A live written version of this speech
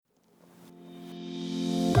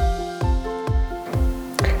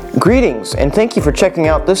Greetings, and thank you for checking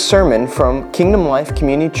out this sermon from Kingdom Life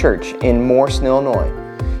Community Church in Morrison, Illinois.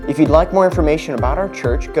 If you'd like more information about our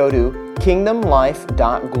church, go to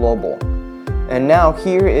kingdomlife.global. And now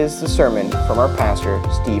here is the sermon from our pastor,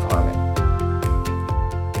 Steve Harmon.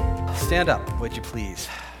 Stand up, would you please?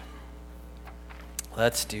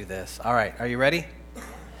 Let's do this. All right, are you ready?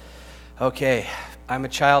 Okay, I'm a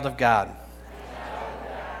child of God.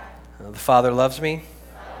 The Father loves me.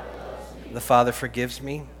 The Father forgives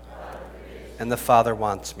me. And the Father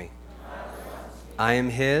wants me. I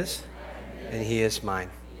am His, and He is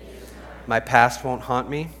mine. My past won't haunt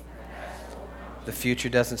me. The future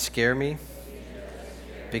doesn't scare me,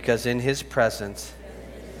 because in His presence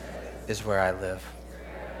is where I live.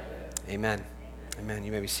 Amen. Amen.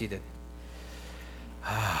 You may be seated.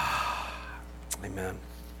 Amen.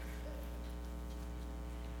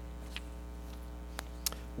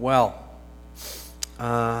 Well,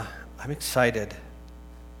 I'm excited.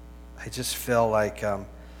 I just feel like I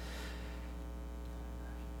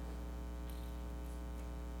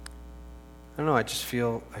don't know. I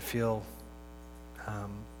feel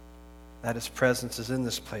that His presence is in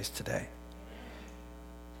this place today,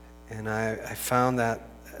 and I found that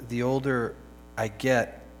the older I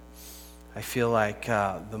get, I feel like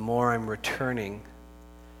the more I'm returning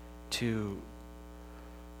to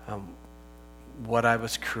what I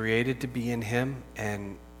was created to be in Him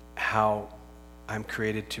and how I'm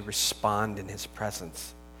created to respond in His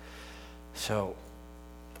presence. So,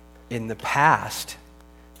 in the past,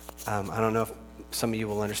 I don't know if some of you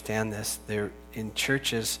will understand this, there in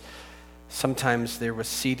churches, sometimes there was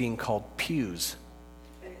seating called pews,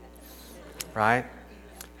 right?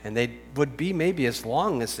 And they would be maybe as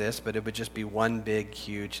long as this, but it would just be one big,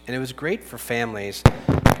 huge, and it was great for families,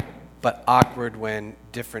 but awkward when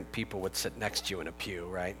different people would sit next to you in a pew,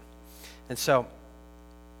 right? And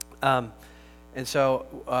so,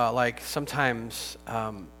 like sometimes,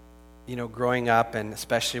 growing up, and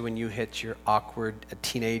especially when you hit your awkward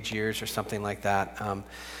teenage years or something like that,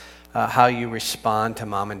 how you respond to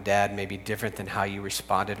mom and dad may be different than how you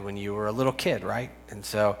responded when you were a little kid, right? And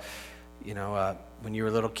so, when you were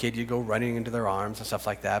a little kid, you go running into their arms and stuff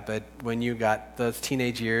like that. But when you got those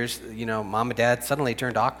teenage years, mom and dad suddenly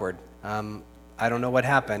turned awkward. I don't know what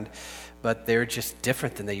happened, but they're just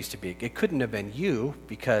different than they used to be. It couldn't have been you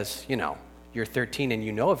because, you're 13 and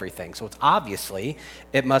you know everything. So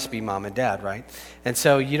it must be mom and dad, right? And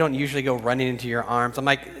so you don't usually go running into your arms. I'm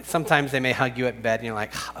like, sometimes they may hug you at bed and you're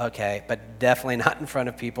like, okay, but definitely not in front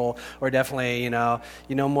of people, or definitely,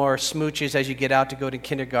 more smooches as you get out to go to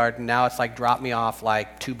kindergarten. Now it's like, drop me off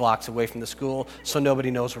like 2 blocks away from the school so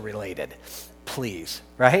nobody knows we're related. Please,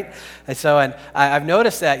 right? And so, I've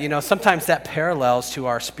noticed that, sometimes that parallels to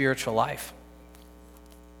our spiritual life.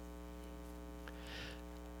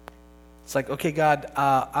 It's like, okay, God,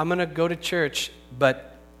 I'm going to go to church,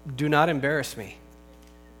 but do not embarrass me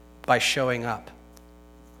by showing up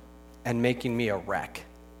and making me a wreck.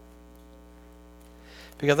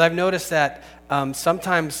 Because I've noticed that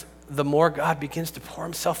sometimes the more God begins to pour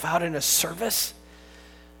Himself out in a service,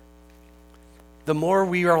 the more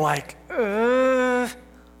we are like,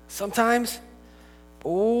 sometimes,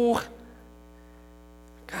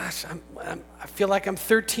 gosh, I feel like I'm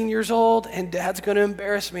 13 years old and Dad's going to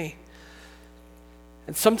embarrass me.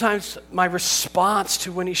 And sometimes my response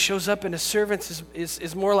to when He shows up in a service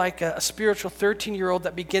is more like a spiritual 13-year-old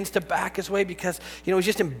that begins to back his way because, he's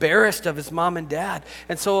just embarrassed of his mom and dad.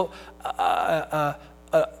 And so a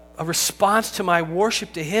response to my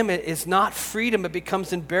worship to Him is not freedom. It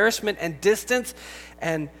becomes embarrassment and distance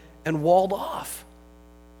and walled off.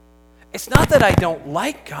 It's not that I don't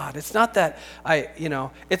like God. It's not that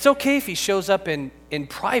it's okay if He shows up in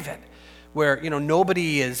private where,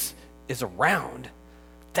 nobody is around.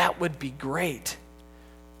 That would be great.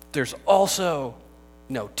 There's also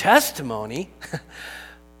no testimony.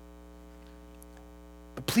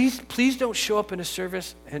 But please don't show up in a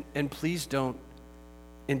service and please don't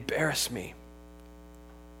embarrass me.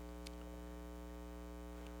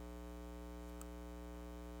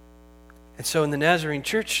 And so in the Nazarene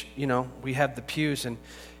church, we have the pews, and,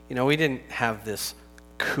 we didn't have this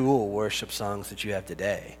cool worship songs that you have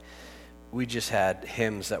today. We just had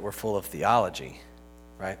hymns that were full of theology,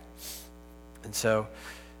 right? And so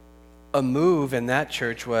a move in that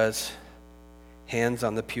church was hands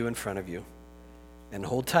on the pew in front of you and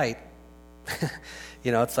hold tight.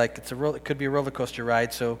 It's like it could be a roller coaster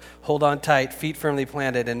ride, so hold on tight, feet firmly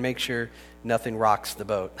planted, and make sure nothing rocks the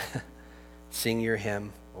boat. Sing your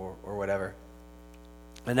hymn or whatever.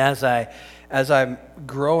 And as I'm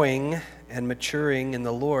growing and maturing in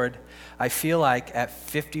the Lord, I feel like at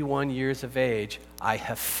 51 years of age, I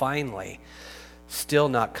have finally still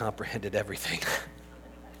not comprehended everything.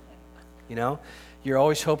 You're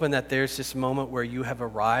always hoping that there's this moment where you have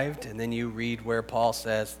arrived, and then you read where Paul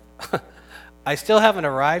says, I still haven't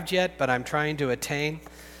arrived yet, but I'm trying to attain,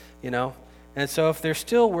 And so if there's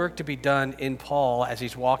still work to be done in Paul as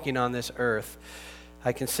he's walking on this earth,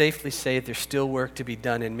 I can safely say there's still work to be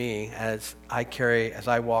done in me as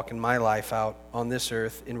I walk in my life out on this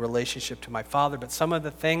earth in relationship to my Father. But some of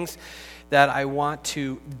the things that I want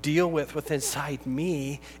to deal with inside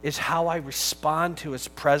me is how I respond to his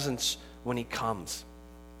presence when he comes.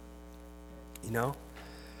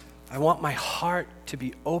 I want my heart to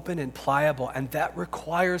be open and pliable, and that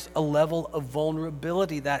requires a level of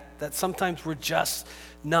vulnerability that sometimes we're just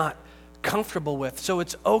not comfortable with. So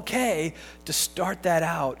it's okay to start that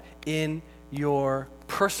out in your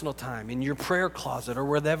personal time, in your prayer closet, or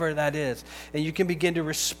wherever that is. And you can begin to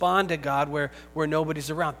respond to God where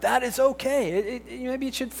nobody's around. That is okay. Maybe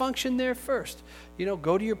it should function there first.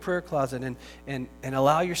 Go to your prayer closet and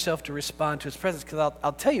allow yourself to respond to his presence. Because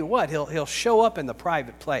I'll tell you what, he'll show up in the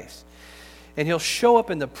private place. And he'll show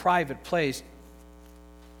up in the private place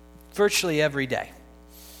virtually every day.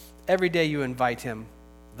 Every day you invite him,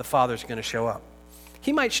 the Father's going to show up.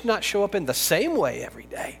 He might not show up in the same way every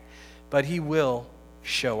day, but he will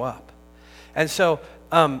show up. And so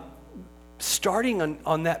starting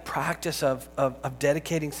on that practice of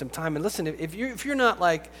dedicating some time, and listen, if you're not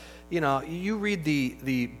like, you read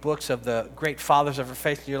the books of the great fathers of our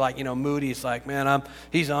faith, and you're like, Moody's like, man,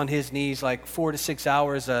 he's on his knees like 4 to 6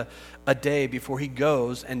 hours a day before he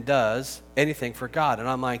goes and does anything for God. And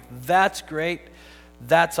I'm like, that's great.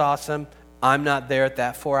 That's awesome. I'm not there at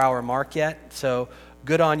that 4-hour mark yet, so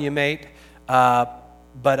good on you, mate.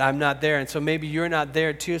 But I'm not there, and so maybe you're not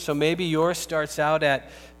there too. So maybe yours starts out at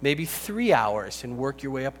maybe 3 hours and work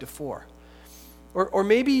your way up to 4. Or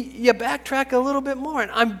maybe you backtrack a little bit more,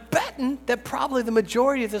 and I'm betting that probably the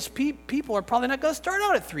majority of this people are probably not going to start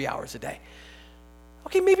out at 3 hours a day.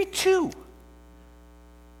 Okay, maybe 2.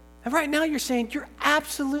 And right now you're saying, you're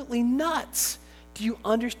absolutely nuts. Do you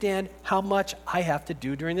understand how much I have to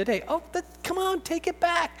do during the day? Oh, come on, take it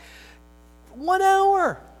back. 1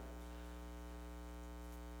 hour.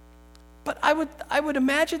 But I would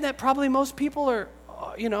imagine that probably most people are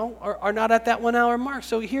not at that 1 hour mark.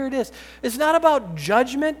 So here it is. It's not about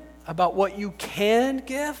judgment, about what you can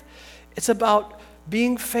give. It's about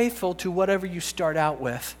being faithful to whatever you start out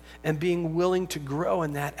with and being willing to grow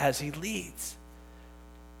in that as he leads.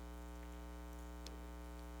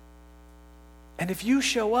 And if you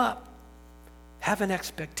show up, have an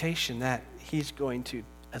expectation that he's going to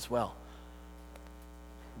as well.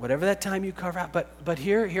 Whatever that time you carve out, but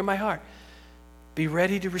hear my heart. Be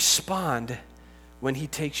ready to respond when he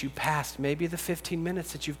takes you past maybe the 15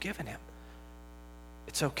 minutes that you've given him.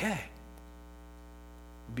 It's okay.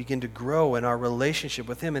 Begin to grow in our relationship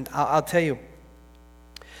with him. And I'll tell you,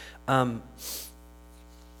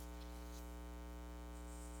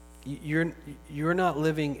 you're not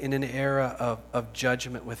living in an era of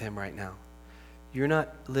judgment with him right now. You're not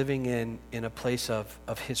living in a place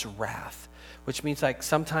of his wrath, which means like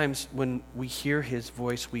sometimes when we hear his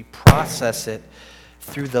voice, we process it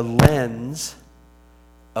through the lens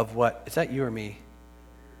of what, is that you or me?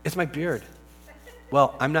 It's my beard.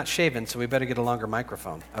 Well, I'm not shaven, so we better get a longer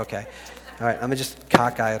microphone. Okay. All right, I'm going to just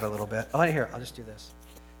cockeye it a little bit. Oh, here, I'll just do this.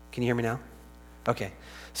 Can you hear me now? Okay.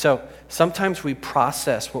 So sometimes we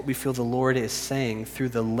process what we feel the Lord is saying through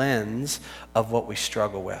the lens of what we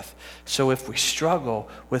struggle with. So if we struggle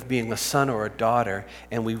with being a son or a daughter,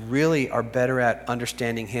 and we really are better at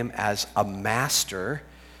understanding him as a master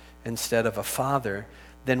instead of a father,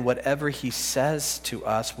 then whatever he says to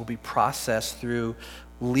us will be processed through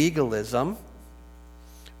legalism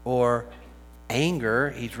or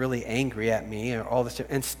anger. He's really angry at me, or all this,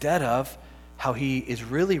 instead of how he is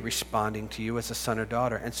really responding to you as a son or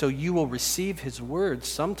daughter. And so you will receive his words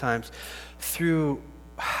sometimes through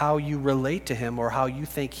how you relate to him or how you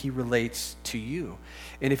think he relates to you.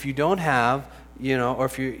 And if you don't have, or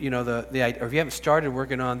if you, or if you haven't started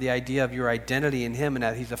working on the idea of your identity in him and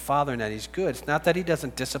that he's a father and that he's good, it's not that he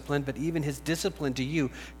doesn't discipline, but even his discipline to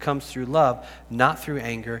you comes through love, not through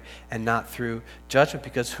anger and not through judgment,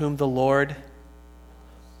 because whom the Lord.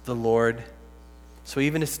 So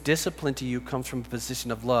even his discipline to you comes from a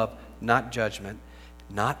position of love, not judgment,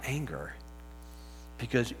 not anger.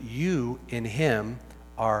 Because you in him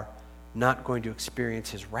are not going to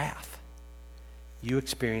experience his wrath. You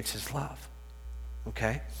experience his love.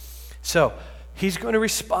 Okay? So he's going to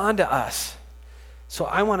respond to us. So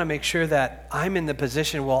I want to make sure that I'm in the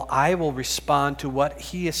position where I will respond to what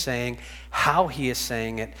he is saying, how he is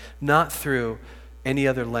saying it, not through any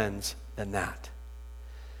other lens than that.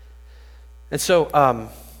 And so,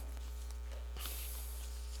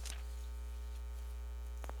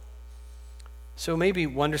 so maybe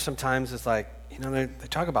wonder sometimes is like, they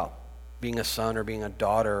talk about being a son or being a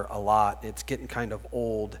daughter a lot. It's getting kind of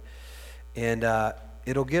old. And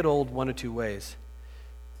it'll get old one of two ways.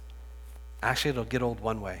 Actually, it'll get old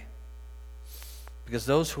one way. Because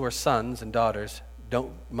those who are sons and daughters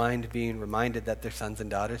don't mind being reminded that they're sons and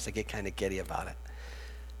daughters. They get kind of giddy about it.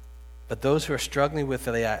 But those who are struggling with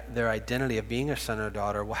their identity of being a son or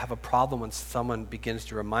daughter will have a problem when someone begins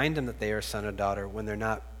to remind them that they are a son or daughter when they're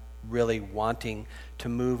not really wanting to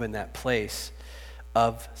move in that place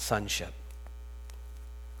of sonship.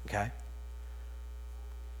 Okay?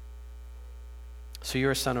 So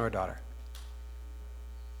you're a son or a daughter.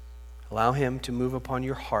 Allow him to move upon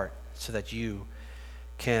your heart so that you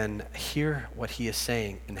can hear what he is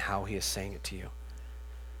saying and how he is saying it to you.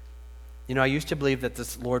 I used to believe that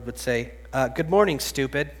this Lord would say, good morning,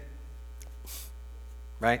 stupid.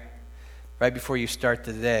 Right? Right before you start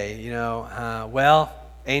the day. Well,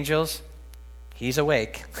 angels, he's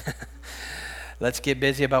awake. Let's get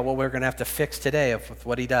busy about what we're going to have to fix today with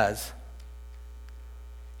what he does.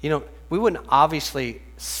 We wouldn't obviously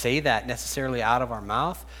say that necessarily out of our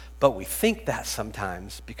mouth, but we think that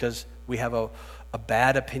sometimes because we have a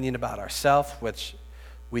bad opinion about ourselves, which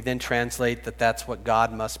we then translate that that's what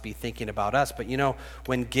God must be thinking about us. But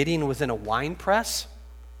when Gideon was in a wine press,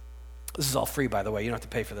 this is all free, by the way, you don't have to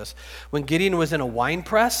pay for this. When Gideon was in a wine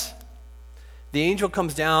press, the angel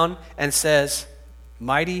comes down and says,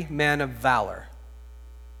 mighty man of valor,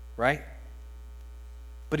 right?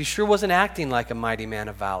 But he sure wasn't acting like a mighty man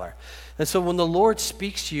of valor. And so when the Lord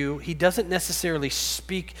speaks to you, he doesn't necessarily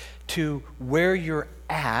speak to where you're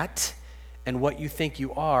at and what you think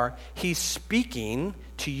you are. He's speaking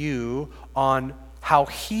to you on how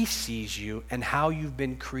he sees you and how you've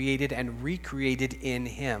been created and recreated in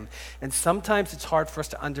him. And sometimes it's hard for us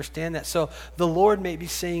to understand that. So the Lord may be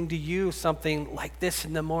saying to you something like this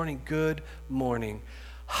in the morning: good morning,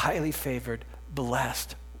 highly favored,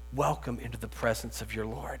 blessed, welcome into the presence of your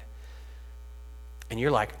Lord. And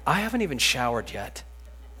you're like, I haven't even showered yet.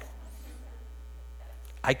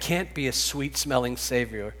 I can't be a sweet-smelling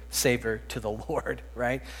savor to the Lord,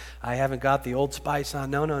 right? I haven't got the Old Spice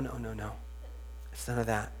on. No. It's none of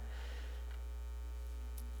that.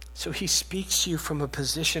 So he speaks to you from a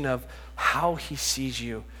position of how he sees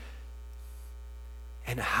you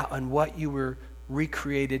and what you were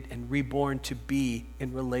recreated and reborn to be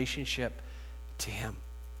in relationship to him.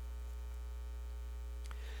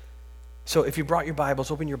 So if you brought your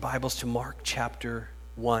Bibles, open your Bibles to Mark chapter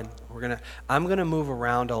 1. I'm gonna move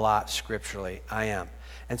around a lot scripturally. I am.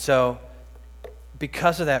 And so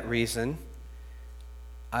because of that reason,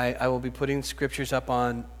 I will be putting scriptures up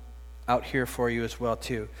out here for you as well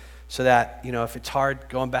too. So that, if it's hard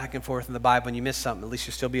going back and forth in the Bible and you miss something, at least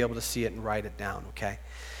you'll still be able to see it and write it down, okay?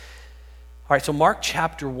 All right, so Mark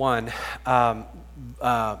chapter 1,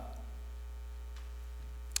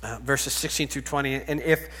 verses 16 through 20.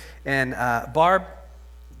 And Barb,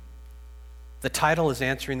 the title is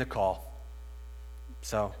Answering the Call.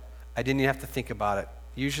 So I didn't even have to think about it.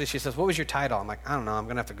 Usually she says, what was your title? I'm like, I don't know. I'm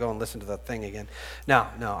going to have to go and listen to the thing again. No,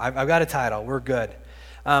 I've got a title. We're good.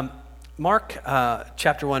 Mark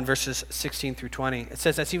chapter 1, verses 16 through 20. It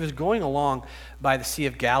says, as he was going along by the Sea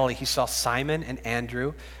of Galilee, he saw Simon and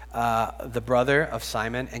Andrew, the brother of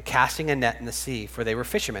Simon, and casting a net in the sea, for they were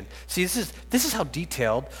fishermen. See, this is how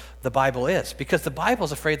detailed the Bible is, because the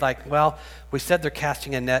Bible's afraid, like, well, we said they're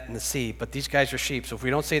casting a net in the sea, but these guys are sheep, so if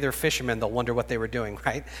we don't say they're fishermen, they'll wonder what they were doing,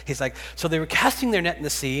 right? He's like, so they were casting their net in the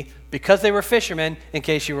sea because they were fishermen, in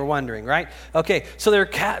case you were wondering, right? Okay, so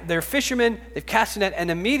they're fishermen, they've cast a net,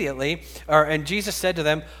 and immediately, and Jesus said to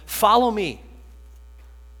them, follow me.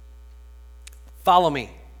 Follow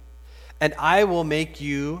me. And I will make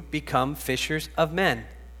you become fishers of men.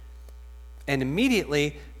 And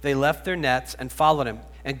immediately they left their nets and followed him.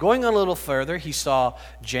 And going on a little further, he saw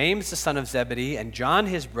James, the son of Zebedee, and John,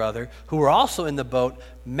 his brother, who were also in the boat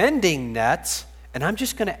mending nets. And I'm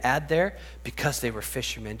just going to add there, because they were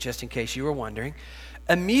fishermen, just in case you were wondering.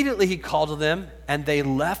 Immediately he called to them, and they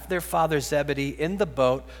left their father Zebedee in the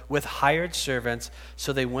boat with hired servants,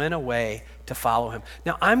 so they went away to follow him.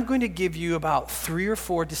 Now, I'm going to give you about 3 or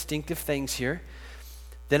 4 distinctive things here.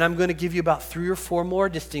 Then I'm going to give you about 3 or 4 more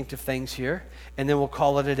distinctive things here, and then we'll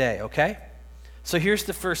call it a day, okay? So here's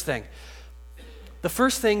the first thing. The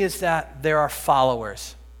first thing is that there are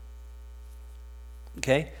followers,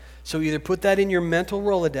 okay? So either put that in your mental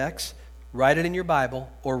Rolodex, write it in your Bible,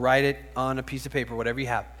 or write it on a piece of paper, whatever you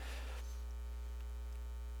have.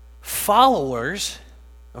 Followers,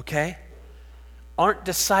 okay, aren't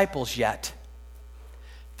disciples yet.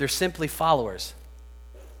 They're simply followers.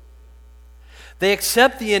 They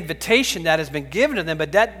accept the invitation that has been given to them,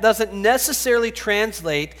 but that doesn't necessarily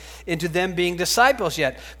translate into them being disciples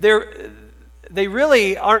yet. They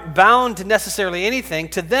really aren't bound to necessarily anything.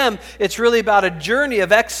 To them, it's really about a journey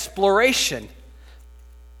of exploration.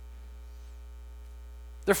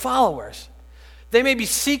 They're followers. They may be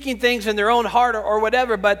seeking things in their own heart or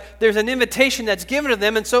whatever, but there's an invitation that's given to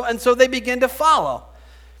them, and so they begin to follow.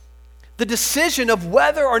 The decision of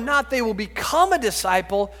whether or not they will become a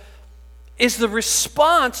disciple is the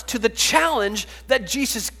response to the challenge that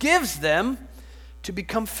Jesus gives them to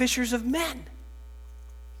become fishers of men.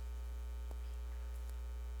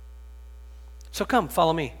 So come,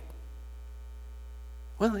 follow me.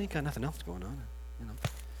 Well, you got nothing else going on, you know.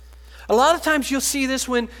 A lot of times you'll see this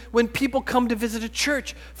when people come to visit a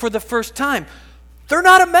church for the first time. They're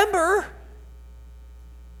not a member.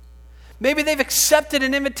 Maybe they've accepted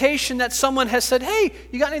an invitation that someone has said, hey,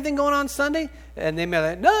 you got anything going on Sunday? And they may be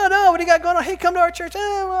like, no, what do you got going on? Hey, come to our church.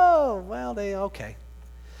 Oh, well, okay.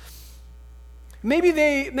 Maybe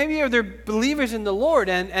they're believers in the Lord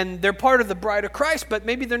and they're part of the bride of Christ, but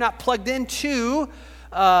maybe they're not plugged into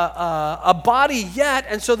a body yet,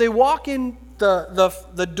 and so they walk in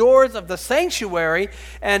the doors of the sanctuary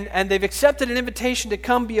and they've accepted an invitation to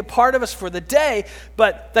come be a part of us for the day,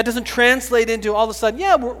 but that doesn't translate into all of a sudden,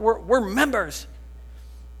 yeah, we're members.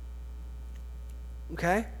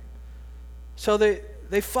 Okay? So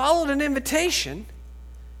they followed an invitation.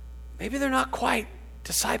 Maybe they're not quite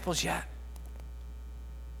disciples yet.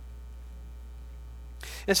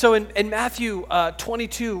 And so in Matthew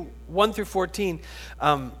 22, 1 through 14,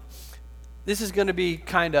 this is going to be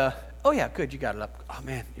kind of, oh yeah, good, you got it up. Oh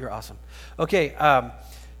man, you're awesome. Okay,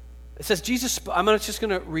 it says, just going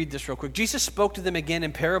to read this real quick. Jesus spoke to them again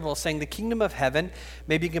in parables, saying, the kingdom of heaven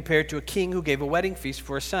may be compared to a king who gave a wedding feast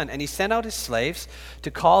for his son. And he sent out his slaves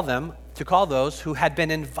to call those who had been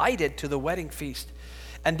invited to the wedding feast.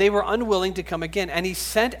 And they were unwilling to come again. And he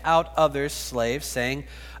sent out other slaves, saying,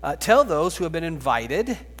 tell those who have been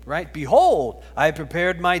invited, right? Behold, I have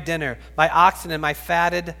prepared my dinner. My oxen and my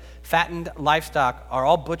fattened livestock are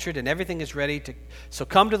all butchered, and everything is ready. So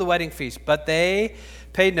come to the wedding feast. But they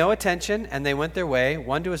paid no attention, and they went their way,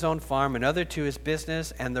 one to his own farm, another to his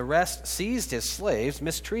business, and the rest seized his slaves,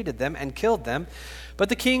 mistreated them, and killed them. But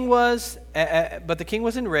the king was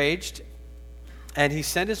enraged, and he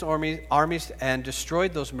sent his armies and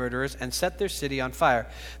destroyed those murderers and set their city on fire.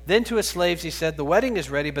 Then to his slaves he said, the wedding is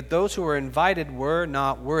ready, but those who were invited were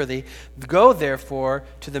not worthy. Go therefore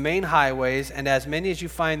to the main highways, and as many as you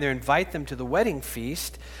find there, invite them to the wedding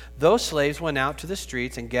feast. Those slaves went out to the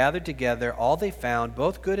streets and gathered together all they found,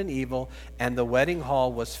 both good and evil, and the wedding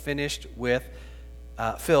hall was filled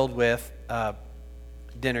with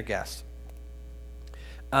dinner guests.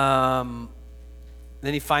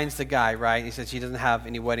 Then he finds the guy, right? He says he doesn't have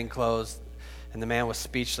any wedding clothes. And the man was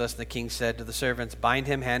speechless. And the king said to the servants, bind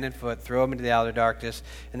him hand and foot, throw him into the outer darkness,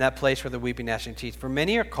 in that place where the weeping, gnashing of teeth. For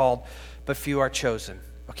many are called, but few are chosen.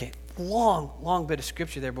 Okay, long bit of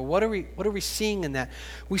scripture there. But what are we seeing in that?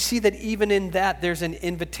 We see that even in that, there's an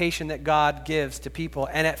invitation that God gives to people.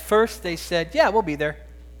 And at first they said, yeah, we'll be there.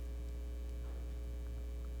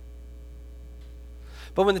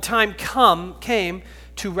 But when the time came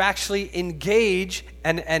to actually engage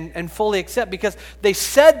and fully accept, because they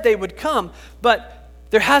said they would come, but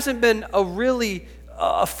there hasn't been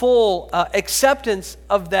a full acceptance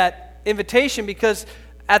of that invitation, because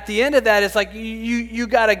at the end of that, it's like you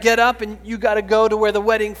got to get up and you got to go to where the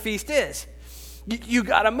wedding feast is. You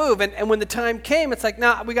got to move. And when the time came, it's like,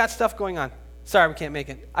 nah, we got stuff going on. Sorry, we can't make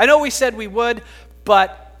it. I know we said we would,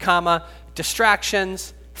 but,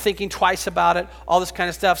 distractions, thinking twice about it, all this kind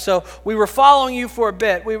of stuff. So we were following you for a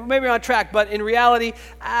bit. We were maybe on track, but in reality,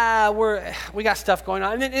 we got stuff going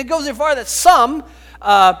on. And it goes as far that some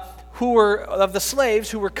who were of the slaves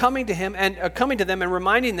who were coming to him and coming to them and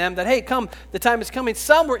reminding them that, hey, come, the time is coming.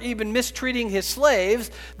 Some were even mistreating his slaves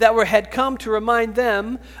that had come to remind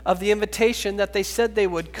them of the invitation that they said they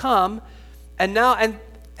would come. And now,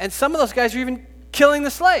 and some of those guys are even killing the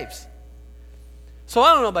slaves. So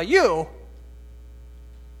I don't know about you,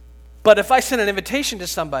 but if I sent an invitation to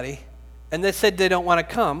somebody and they said they don't want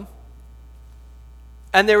to come,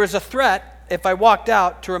 and there was a threat if I walked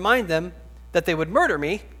out to remind them that they would murder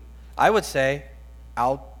me, I would say,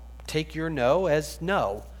 I'll take your no as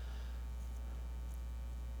no.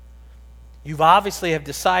 You've obviously have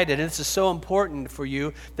decided, and this is so important for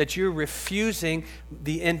you, that you're refusing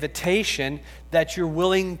the invitation, that you're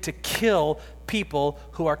willing to kill people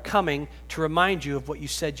who are coming to remind you of what you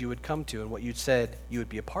said you would come to and what you said you would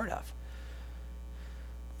be a part of.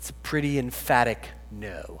 It's a pretty emphatic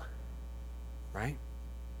no, right?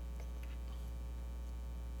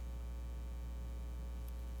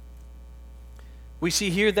 We see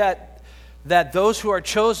here that those who are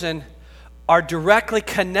chosen are directly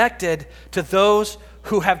connected to those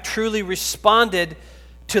who have truly responded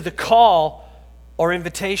to the call or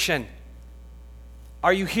invitation.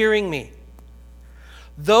 Are you hearing me?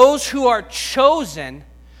 Those who are chosen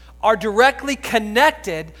are directly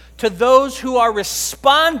connected to those who are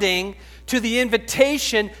responding to the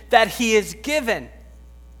invitation that he has given.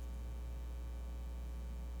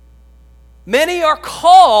 Many are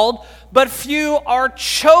called, but few are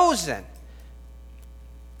chosen.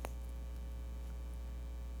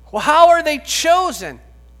 Well, how are they chosen?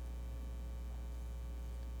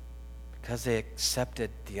 Because they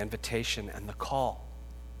accepted the invitation and the call.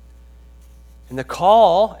 And the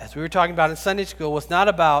call, as we were talking about in Sunday school, was not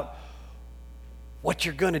about what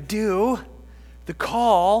you're going to do. The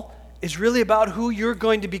call is really about who you're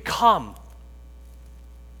going to become.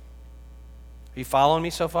 Are you following me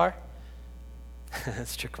so far?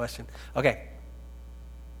 That's a trick question. Okay.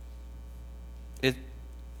 You're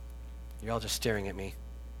all just staring at me.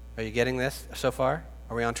 Are you getting this so far?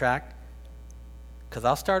 Are we on track? Because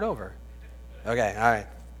I'll start over. Okay, all right.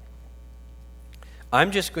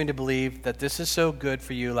 I'm just going to believe that this is so good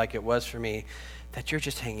for you, like it was for me, that you're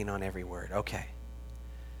just hanging on every word. Okay.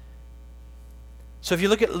 So if you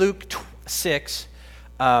look at Luke 6,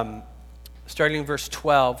 starting in verse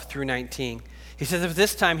 12 through 19, he says, "At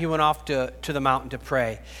this time he went off to the mountain to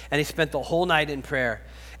pray, and he spent the whole night in prayer.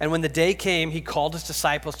 And when the day came, he called his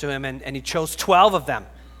disciples to him, and he chose 12 of them."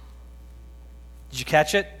 Did you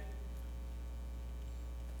catch it?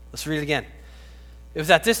 Let's read it again. It was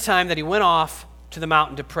at this time that he went off to the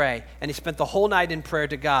mountain to pray, and he spent the whole night in prayer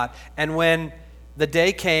to God. And when the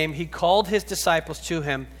day came, he called his disciples to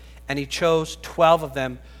him, and he chose 12 of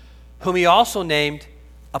them, whom he also named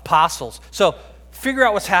apostles. So figure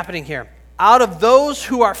out what's happening here. Out of those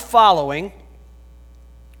who are following,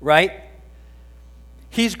 right,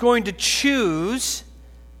 he's going to choose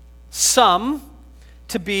some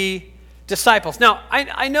to be disciples. Now,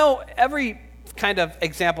 I know every kind of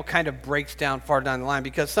example kind of breaks down far down the line,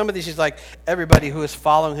 because some of these is like everybody who is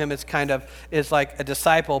following him is like a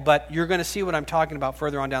disciple, but you're going to see what I'm talking about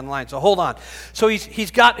further on down the line. So hold on. So he's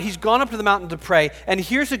gone up to the mountain to pray, and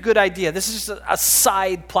here's a good idea. This is just a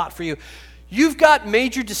side plot for you. You've got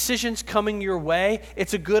major decisions coming your way.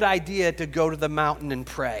 It's a good idea to go to the mountain and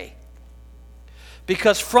pray.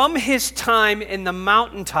 Because from his time in the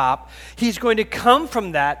mountaintop, he's going to come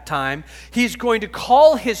from that time. He's going to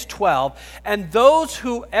call his 12, and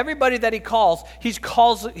everybody that he calls, he's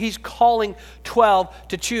calling 12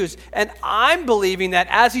 to choose. And I'm believing that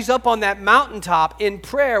as he's up on that mountaintop in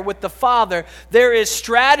prayer with the Father, there is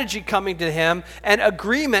strategy coming to him and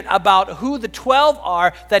agreement about who the 12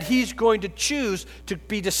 are that he's going to choose to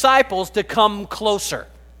be disciples to come closer.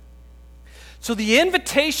 So the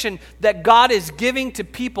invitation that God is giving to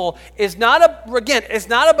people is not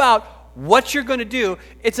about what you're going to do.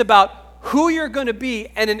 It's about who you're going to be,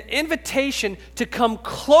 and an invitation to come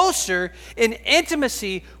closer in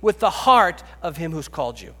intimacy with the heart of him who's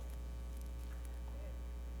called you.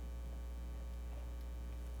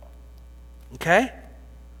 Okay?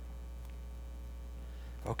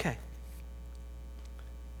 Okay.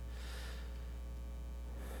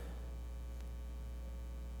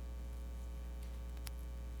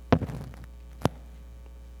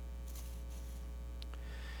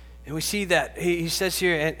 And we see that he says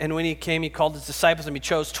here, and when he came, he called his disciples, and he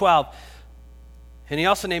chose 12. And he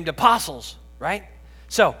also named apostles, right?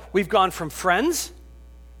 So we've gone from friends,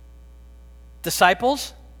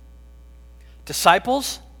 disciples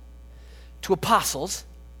to apostles.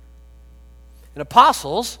 And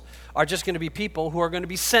apostles are just going to be people who are going to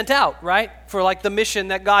be sent out, right? For like the mission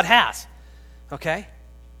that God has, okay?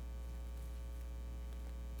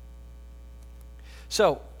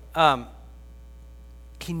 So,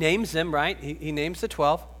 he names them, right? He names the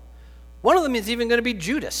 12. One of them is even going to be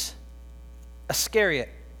Judas Iscariot.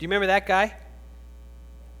 Do you remember that guy?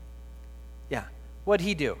 Yeah. What'd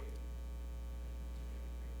he do?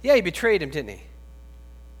 Yeah, he betrayed him, didn't he?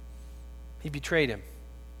 He betrayed him.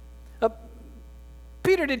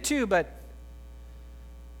 Peter did too, but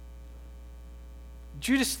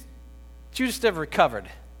Judas never recovered.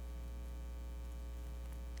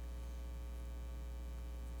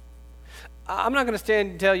 I'm not going to stand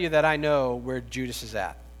and tell you that I know where Judas is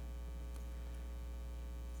at.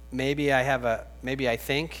 Maybe I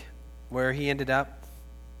think where he ended up.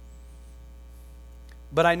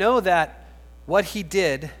 But I know that what he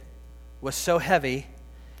did was so heavy,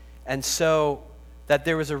 and so that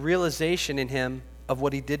there was a realization in him of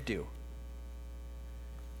what he did do.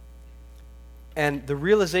 And the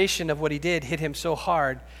realization of what he did hit him so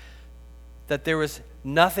hard that there was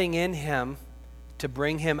nothing in him to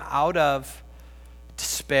bring him out of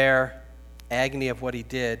despair, agony of what he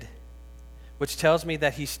did, which tells me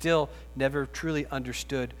that he still never truly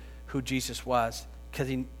understood who Jesus was, because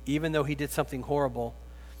even though he did something horrible,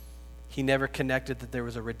 he never connected that there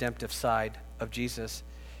was a redemptive side of Jesus.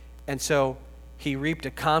 And so he reaped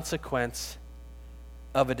a consequence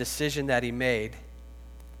of a decision that he made,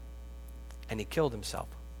 and he killed himself.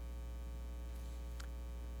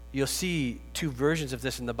 You'll see two versions of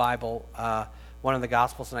this in the Bible, one in the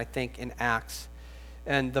Gospels and I think in Acts.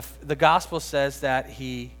 And the Gospel says that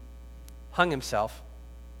he hung himself.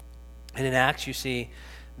 And in Acts you see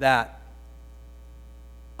that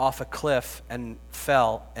off a cliff and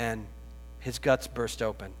fell and his guts burst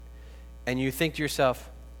open. And you think to yourself,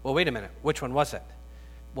 well, wait a minute, which one was it?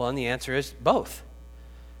 Well, and the answer is both.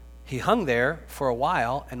 He hung there for a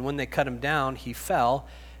while, and when they cut him down, he fell.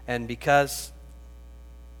 And because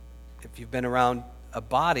if you've been around a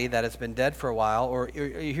body that has been dead for a while, or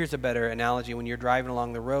here's a better analogy, when you're driving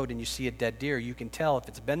along the road and you see a dead deer, you can tell if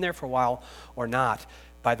it's been there for a while or not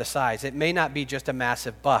by the size. It may not be just a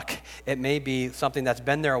massive buck. It may be something that's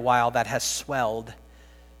been there a while that has swelled.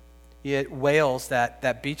 Yet whales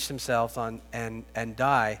that beach themselves on and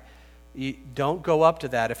die, you don't go up to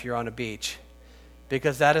that if you're on a beach,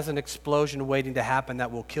 because that is an explosion waiting to happen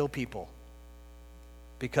that will kill people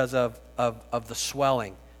because of the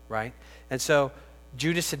swelling, right? And so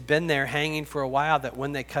Judas had been there hanging for a while, that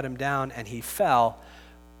when they cut him down and he fell,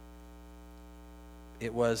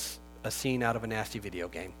 it was a scene out of a nasty video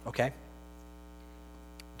game, okay?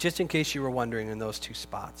 Just in case you were wondering in those two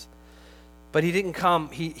spots. But he didn't come,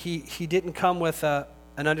 he didn't come with an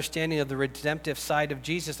understanding of the redemptive side of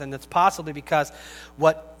Jesus, and that's possibly because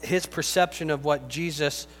what his perception of what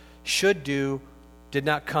Jesus should do did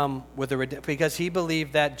not come with because he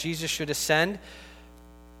believed that Jesus should ascend,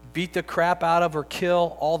 beat the crap out of or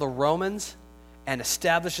kill all the Romans, and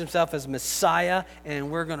establish himself as Messiah,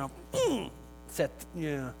 and we're going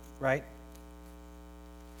to right?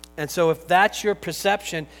 And so if that's your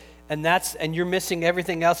perception, and you're missing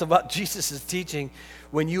everything else about Jesus' teaching,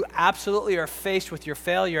 when you absolutely are faced with your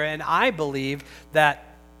failure, and I believe that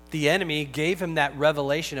the enemy gave him that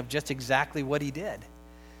revelation of just exactly what he did.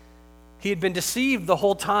 He had been deceived the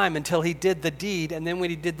whole time until he did the deed, and then when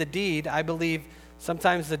he did the deed, I believe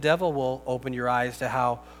sometimes the devil will open your eyes to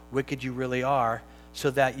how wicked you really are,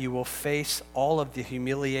 so that you will face all of the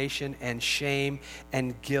humiliation and shame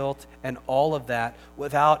and guilt and all of that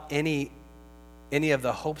without any of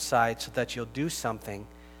the hope side, so that you'll do something.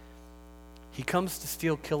 He comes to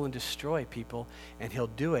steal, kill, and destroy people, and he'll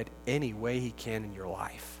do it any way he can in your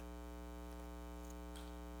life.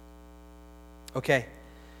 Okay,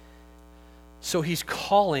 so he's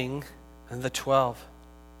calling the 12.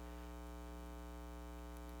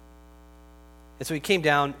 And so he came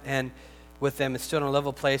down and with them and stood on a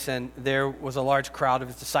level place, and there was a large crowd of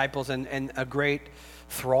his disciples and a great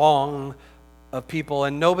throng of people.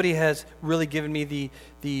 And nobody has really given me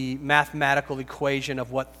the mathematical equation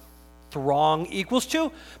of what throng equals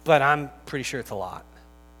to, but I'm pretty sure it's a lot.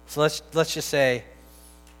 So let's just say,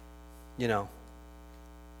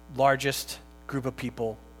 largest group of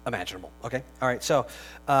people imaginable, okay? All right, so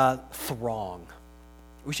throng.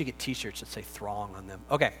 We should get t-shirts that say throng on them.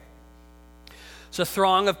 Okay. So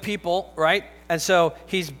throng of people, right? And so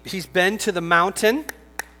he's been to the mountain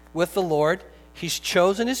with the Lord. He's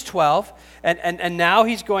chosen his 12, and now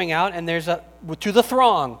he's going out, and there's to the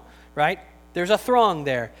throng, right? There's a throng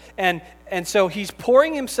there. And so he's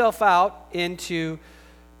pouring himself out to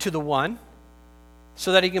the one,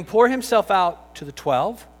 so that he can pour himself out to the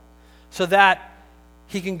 12, so that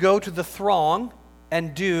he can go to the throng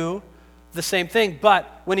and do the same thing.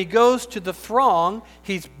 But when he goes to the throng,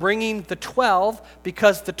 he's bringing the 12,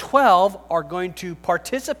 because the 12 are going to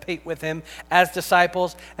participate with him as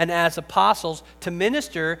disciples and as apostles to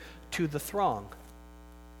minister to the throng.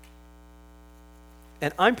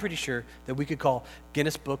 And I'm pretty sure that we could call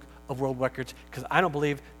Guinness Book of World Records, because I don't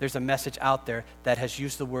believe there's a message out there that has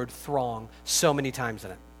used the word throng so many times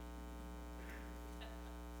in it.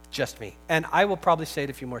 Just me. And I will probably say it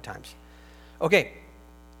a few more times. Okay.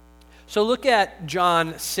 So look at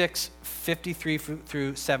John 6:53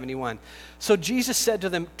 through 71. So Jesus said to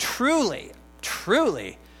them, "Truly,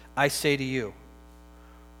 truly, I say to you,"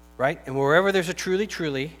 right? And wherever there's a truly,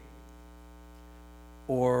 truly,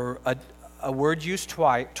 or a word used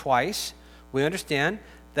twice, we understand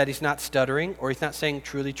that he's not stuttering, or he's not saying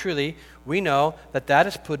truly, truly. We know that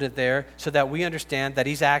is put in there so that we understand that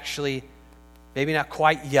he's actually maybe not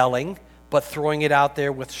quite yelling, but throwing it out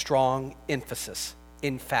there with strong emphasis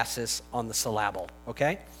on the syllable,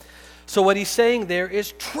 okay? So what he's saying there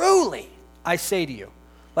is, truly, I say to you.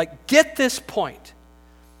 Like, get this point.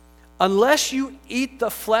 Unless you eat the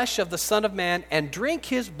flesh of the Son of Man and drink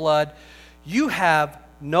his blood, you have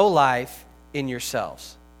no life in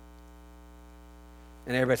yourselves.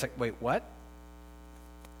 And everybody's like, wait, what?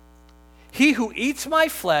 He who eats my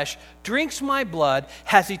flesh, drinks my blood,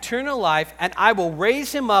 has eternal life, and I will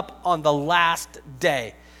raise him up on the last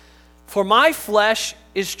day. For my flesh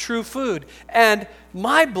is true food, and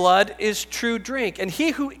my blood is true drink. And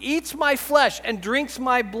he who eats my flesh and drinks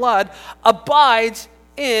my blood abides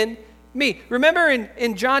in me. Remember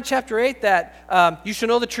in John chapter 8 that you shall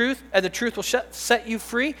know the truth, and the truth will set you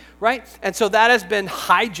free, right? And so that has been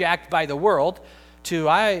hijacked by the world to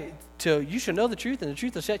you shall know the truth, and the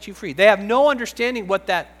truth will set you free. They have no understanding what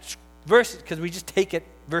that verse is, because we just take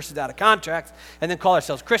verses out of context and then call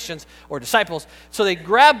ourselves Christians or disciples. So they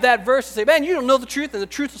grab that verse and say, man, you don't know the truth, and the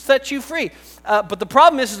truth will set you free. But the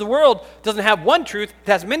problem is the world doesn't have one truth, it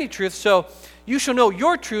has many truths. So you shall know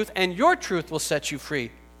your truth, and your truth will set you free,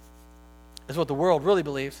 is what the world really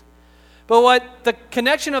believes. But what the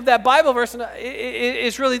connection of that Bible verse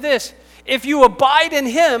is really this: if you abide in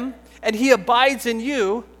him and he abides in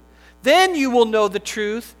you, then you will know the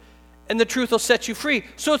truth, and the truth will set you free.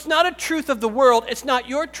 So it's not a truth of the world, it's not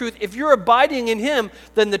your truth. If you're abiding in him,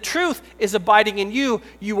 then the truth is abiding in you.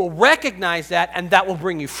 You will recognize that, and that will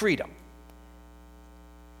bring you freedom.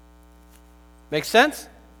 Make sense?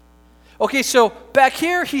 Okay, so back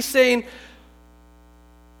here he's saying,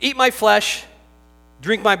 eat my flesh,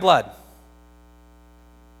 drink my blood.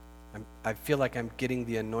 I feel like I'm getting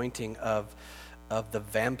the anointing of the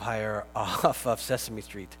vampire off of Sesame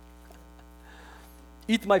Street.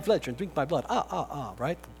 Eat my flesh and drink my blood.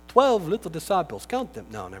 Right? 12 little disciples, count them.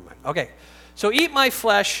 No, never mind. Okay, so eat my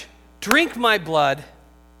flesh, drink my blood.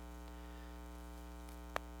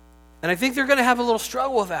 And I think they're going to have a little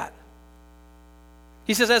struggle with that.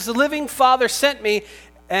 He says, as the living Father sent me,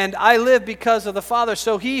 and I live because of the Father,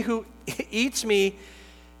 so he who eats me,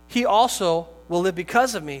 he also will live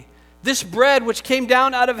because of me. This bread which came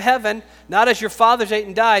down out of heaven, not as your fathers ate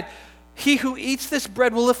and died, he who eats this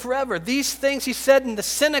bread will live forever. These things he said in the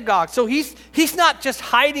synagogue. So he's not just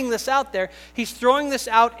hiding this out there. He's throwing this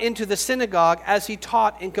out into the synagogue as he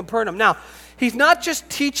taught in Capernaum. Now, he's not just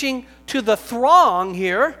teaching to the throng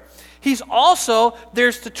here. He's also,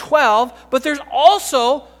 there's the 12, but there's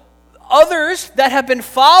also others that have been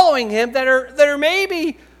following him that are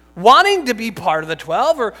maybe wanting to be part of the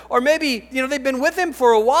 12, or maybe, they've been with him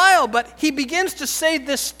for a while, but he begins to say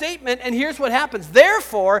this statement, and here's what happens.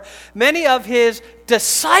 Therefore, many of his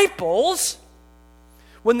disciples,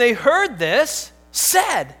 when they heard this,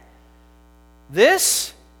 said,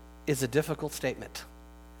 this is a difficult statement.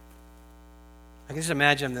 I can just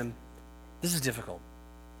imagine them, this is difficult.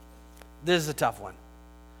 This is a tough one.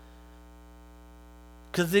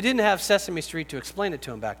 Because they didn't have Sesame Street to explain it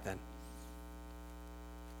to them back then.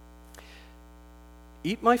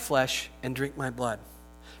 Eat my flesh and drink my blood.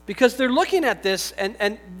 Because they're looking at this,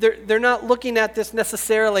 and they're not looking at this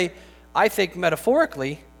necessarily, I think,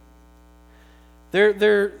 metaphorically.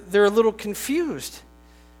 They're a little confused.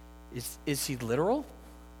 Is he literal?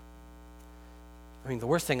 I mean, the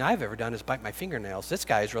worst thing I've ever done is bite my fingernails. This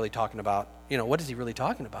guy is really talking about, what is he really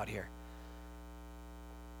talking about here?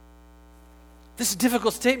 This is a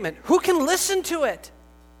difficult statement. Who can listen to it?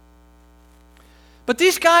 But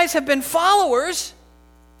these guys have been followers.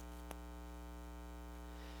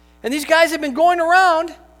 And these guys have been going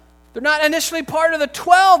around. They're not initially part of the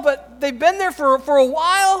 12, but they've been there for a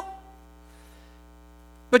while.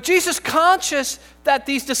 But Jesus, conscious that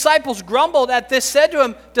these disciples grumbled at this, said to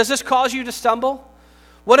him, does this cause you to stumble?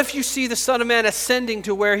 What if you see the Son of Man ascending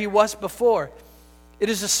to where he was before? It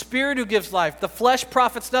is the Spirit who gives life. The flesh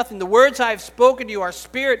profits nothing. The words I have spoken to you are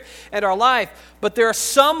spirit and are life. But there are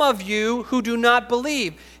some of you who do not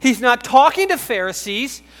believe. He's not talking to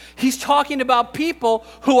Pharisees. He's talking about people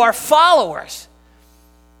who are followers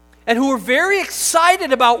and who were very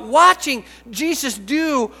excited about watching Jesus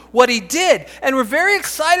do what he did. And were very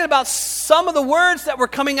excited about some of the words that were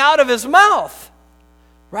coming out of his mouth.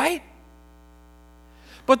 Right?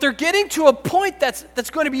 But they're getting to a point that's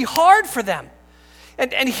going to be hard for them.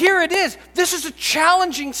 And here it is. This is a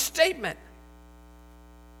challenging statement.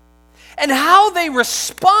 And how they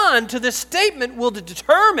respond to this statement will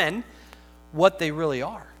determine what they really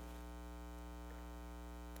are.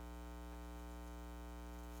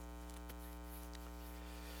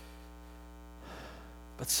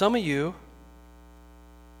 But some of you,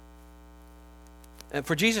 and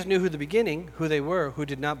for Jesus knew who the beginning, who they were, who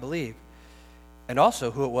did not believe, and also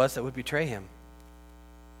who it was that would betray him.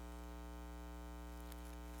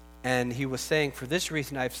 And he was saying, for this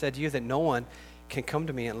reason I've said to you that no one can come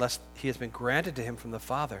to me unless he has been granted to him from the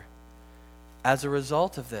Father. As a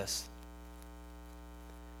result of this,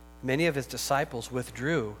 many of his disciples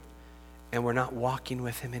withdrew and were not walking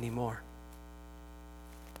with him anymore.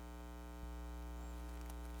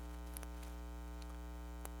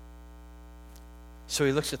 So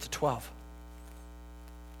he looks at the 12.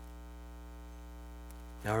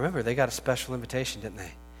 Now remember, they got a special invitation, didn't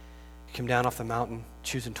they? He came down off the mountain,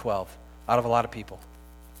 choosing 12 out of a lot of people.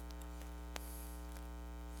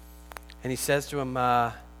 And he says to him,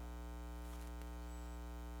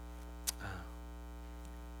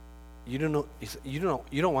 you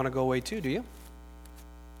don't want to go away too, do you?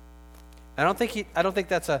 I don't think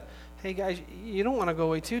that's a, hey guys, you don't want to go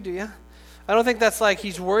away too, do you? I don't think that's like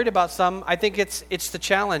he's worried about some. I think it's the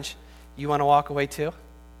challenge. You want to walk away too?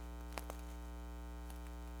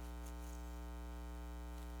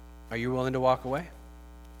 Are you willing to walk away?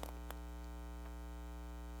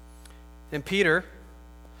 And Peter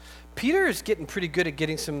is getting pretty good at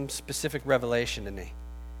getting some specific revelation, isn't he?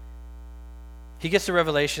 He gets the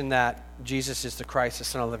revelation that Jesus is the Christ, the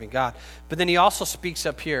Son of the living God. But then he also speaks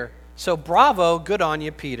up here. So bravo, good on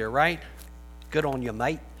you, Peter, right? Good on you,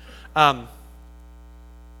 mate.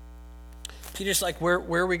 Peter's like, where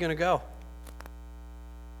are we going to go?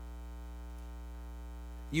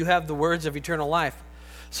 You have the words of eternal life.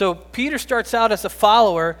 So Peter starts out as a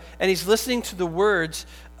follower, and he's listening to the words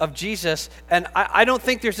of Jesus. And I don't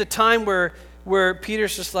think there's a time where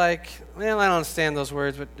Peter's just like, well, I don't understand those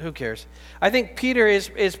words, but who cares? I think Peter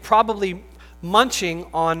is probably munching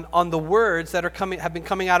on the words that have been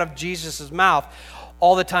coming out of Jesus' mouth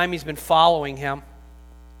all the time he's been following him.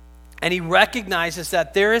 And he recognizes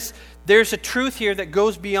that there's a truth here that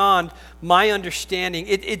goes beyond my understanding.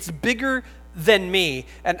 It's bigger than me,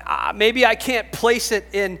 and maybe I can't place it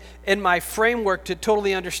in my framework to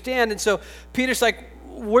totally understand. And so Peter's like,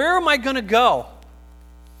 where am I going to go?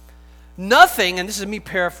 Nothing, and this is me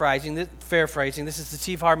paraphrasing, this is the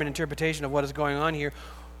Steve Hartman interpretation of what is going on here,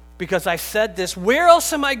 because I said this, where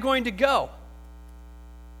else am I going to go?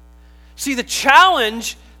 See, the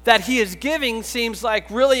challenge that he is giving seems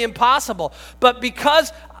like really impossible, but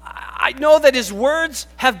because I know that his words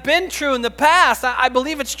have been true in the past, I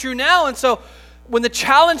believe it's true now, and so when the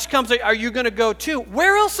challenge comes, are you going to go too?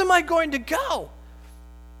 Where else am I going to go?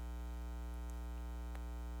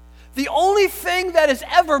 The only thing that has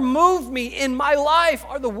ever moved me in my life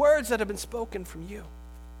are the words that have been spoken from you.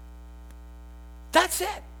 That's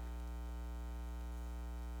it.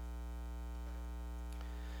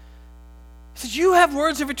 He says, you have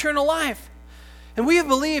words of eternal life. And we have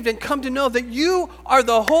believed and come to know that you are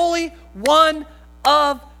the Holy One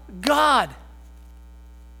of God.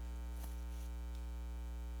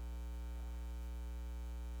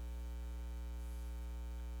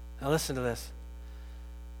 Now listen to this.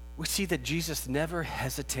 We see that Jesus never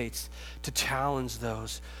hesitates to challenge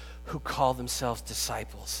those who call themselves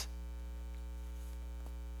disciples.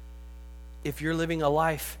 If you're living a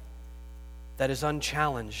life that is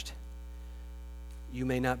unchallenged, you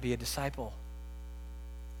may not be a disciple.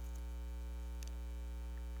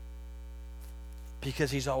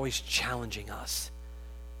 Because he's always challenging us.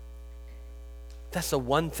 That's the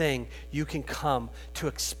one thing you can come to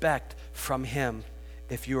expect from him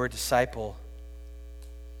if you're a disciple.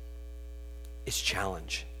 Is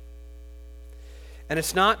challenge. And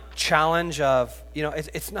it's not challenge of,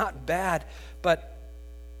 it's not bad, but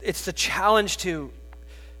it's the challenge to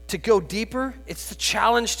go deeper. It's the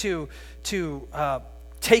challenge to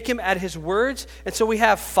take him at his words. And so we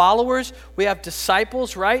have followers, we have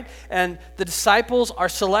disciples, right? And the disciples are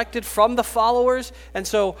selected from the followers. And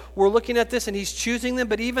so we're looking at this and he's choosing them.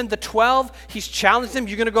 But even the 12, he's challenged them.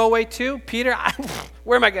 You're going to go away too? Peter,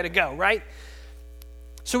 where am I going to go, right?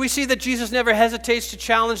 So we see that Jesus never hesitates to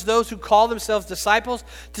challenge those who call themselves disciples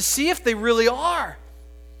to see if they really are.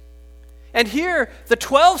 And here, the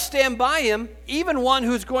 12 stand by him, even one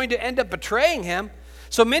who's going to end up betraying him.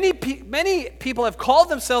 So many people have called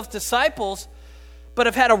themselves disciples, but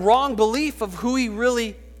have had a wrong belief of who he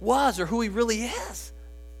really was or who he really is.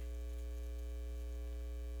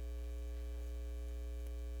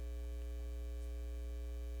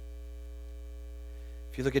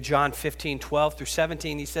 If you look at John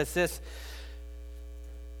 15:12-17, he says this,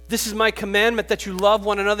 "This is my commandment, that you love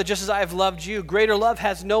one another just as I have loved you. Greater love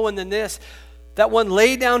has no one than this, that one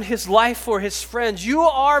lay down his life for his friends. You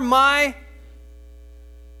are my..."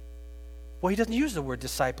 Well, he doesn't use the word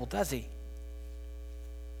disciple, does he?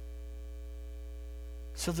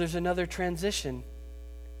 So there's another transition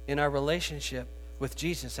in our relationship with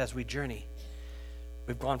Jesus as we journey.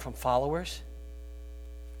 We've gone from followers,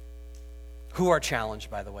 who are challenged,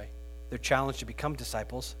 by the way. They're challenged to become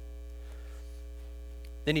disciples.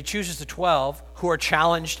 Then he chooses the 12 who are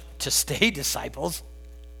challenged to stay disciples.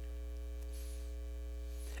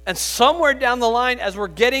 And somewhere down the line, as we're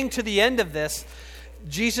getting to the end of this,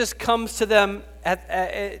 Jesus comes to them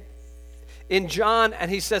in John, and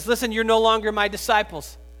he says, listen, you're no longer my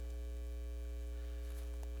disciples.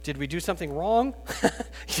 Did we do something wrong?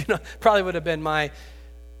 Probably would have been my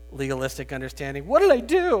legalistic understanding. What did I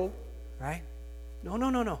do? Right?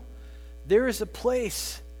 No. There is a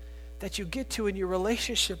place that you get to in your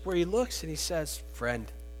relationship where he looks and he says,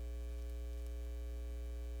 friend.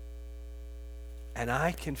 And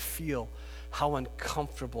I can feel how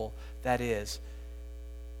uncomfortable that is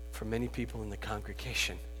for many people in the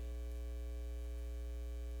congregation.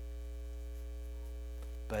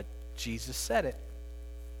 But Jesus said it.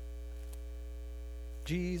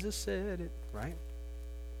 Jesus said it, right?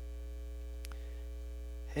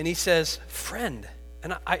 And he says, friend.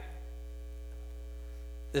 And I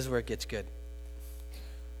this is where it gets good.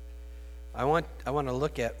 I want to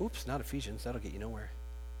look at, not Ephesians, that'll get you nowhere.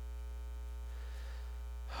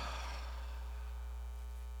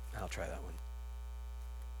 I'll try that one.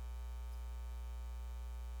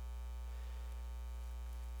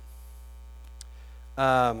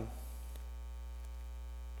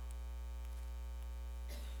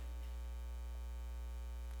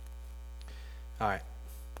 All right.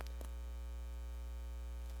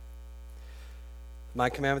 My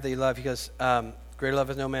commandment that you love, he goes, greater love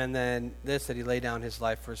is no man than this, that he lay down his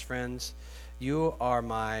life for his friends. You are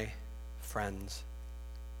my friends.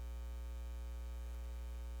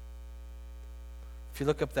 If you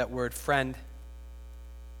look up that word friend,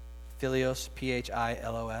 Philos, Philos,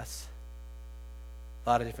 a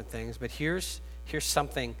lot of different things, but here's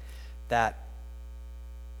something that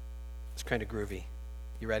is kind of groovy.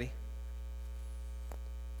 You ready?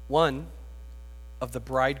 One of the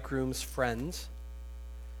bridegroom's friends,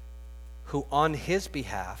 who on his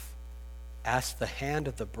behalf asked the hand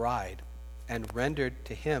of the bride and rendered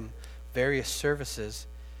to him various services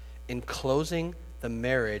in closing the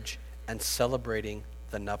marriage and celebrating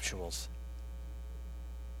the nuptials.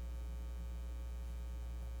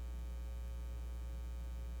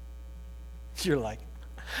 You're like,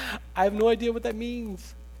 I have no idea what that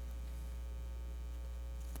means.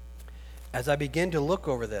 As I begin to look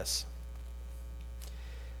over this,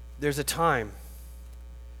 there's a time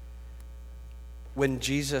when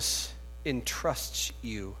Jesus entrusts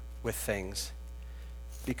you with things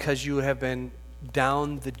because you have been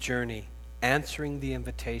down the journey, answering the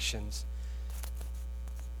invitations,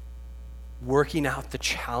 working out the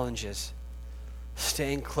challenges,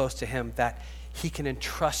 staying close to him, that he can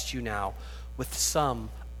entrust you now with some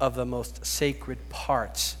of the most sacred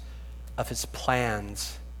parts of his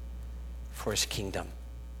plans for his kingdom.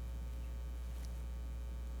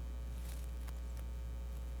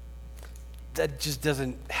 That just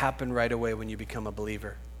doesn't happen right away when you become a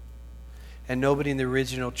believer. And nobody in the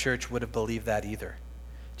original church would have believed that either.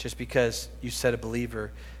 Just because you said a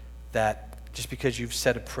believer, just because you've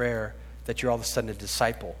said a prayer, that you're all of a sudden a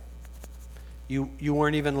disciple. You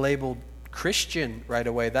weren't even labeled Christian right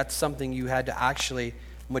away. That's something you had to actually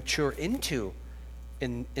mature into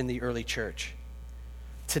in the early church.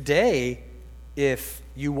 Today, if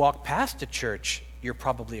you walk past a church, you're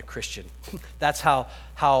probably a Christian. That's how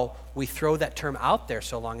we throw that term out there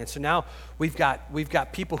so long. And so now we've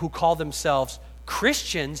got people who call themselves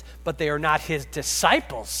Christians, but they are not his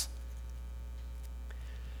disciples.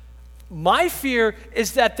 My fear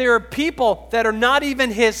is that there are people that are not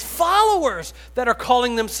even his followers that are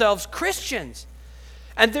calling themselves Christians.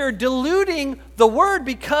 And they're diluting the word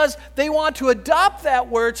because they want to adopt that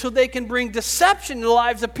word so they can bring deception in the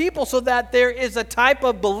lives of people, so that there is a type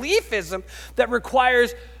of beliefism that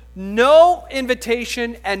requires no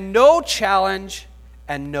invitation and no challenge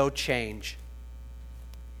and no change.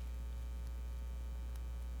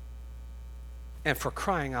 And for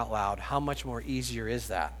crying out loud, how much more easier is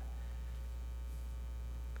that?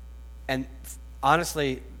 And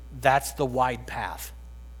honestly, that's the wide path.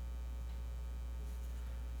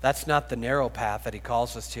 That's not the narrow path that he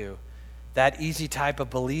calls us to. That easy type of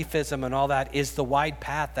beliefism and all that is the wide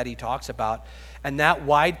path that he talks about. And that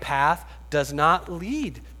wide path does not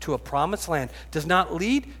lead to a promised land, does not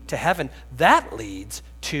lead to heaven. That leads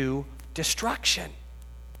to destruction.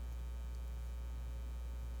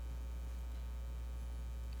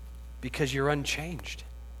 Because you're unchanged.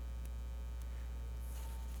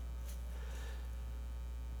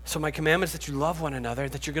 So my commandment is that you love one another,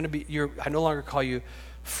 that I no longer call you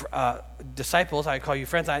disciples, I call you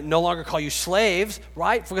friends. I no longer call you slaves,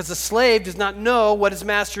 right? Because the slave does not know what his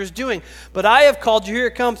master is doing. But I have called you, here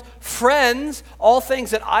it comes, friends. All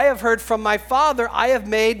things that I have heard from my Father, I have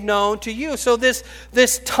made known to you. So this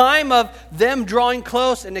time of them drawing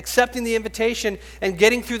close and accepting the invitation and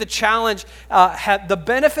getting through the challenge, the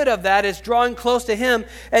benefit of that is drawing close to him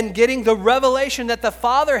and getting the revelation that the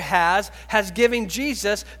Father has given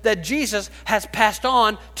Jesus, that Jesus has passed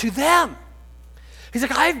on to them. He's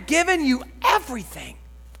like, I've given you everything.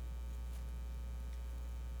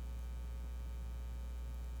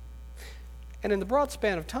 And in the broad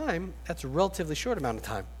span of time, that's a relatively short amount of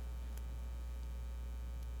time.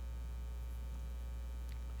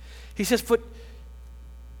 He says,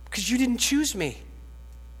 because you didn't choose me.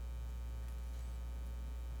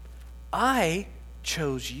 I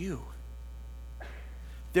chose you.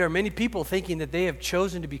 There are many people thinking that they have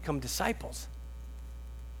chosen to become disciples.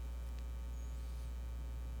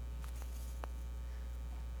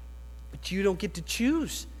 But you don't get to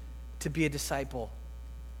choose to be a disciple.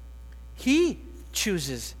 He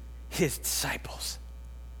chooses his disciples.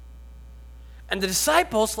 And the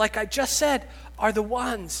disciples, like I just said, are the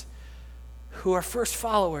ones who are first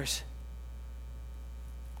followers,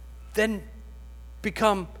 then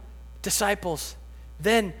become disciples,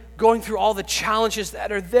 then going through all the challenges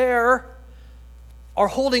that are there, are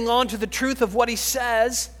holding on to the truth of what he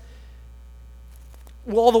says.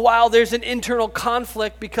 All the while there's an internal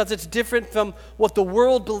conflict because it's different from what the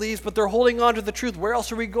world believes, but they're holding on to the truth. Where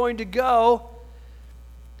else are we going to go?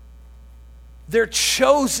 They're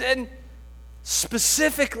chosen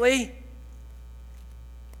specifically.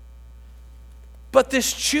 But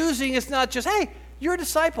this choosing is not just, hey, you're a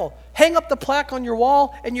disciple. Hang up the plaque on your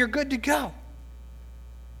wall and you're good to go.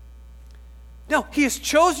 No, he has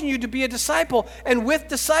chosen you to be a disciple, and with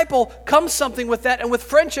disciple comes something with that, and with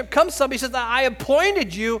friendship comes something. He says, I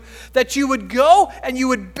appointed you that you would go and you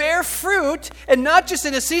would bear fruit, and not just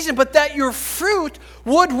in a season, but that your fruit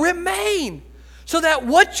would remain. So that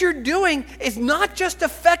what you're doing is not just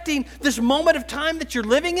affecting this moment of time that you're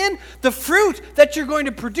living in. The fruit that you're going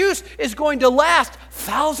to produce is going to last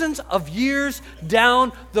thousands of years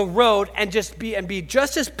down the road and be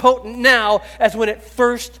just as potent now as when it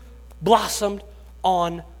first blossomed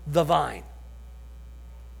on the vine.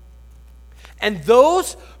 And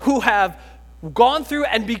those who have gone through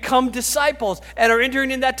and become disciples and are entering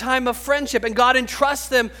in that time of friendship, and God entrusts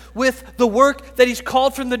them with the work that he's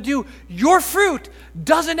called for them to do, your fruit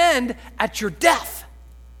doesn't end at your death.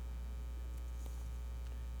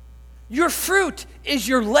 Your fruit is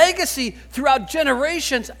your legacy throughout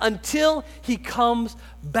generations until he comes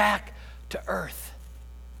back to earth.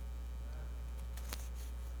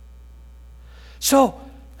 So,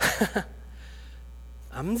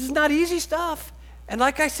 this is not easy stuff. And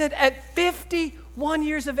like I said, at 51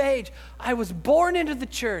 years of age, I was born into the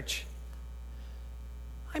church.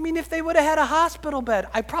 I mean, if they would have had a hospital bed,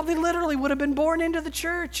 I probably literally would have been born into the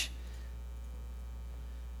church.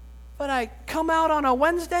 But I come out on a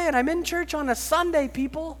Wednesday and I'm in church on a Sunday,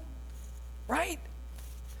 people. Right?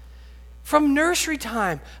 From nursery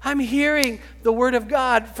time, I'm hearing the word of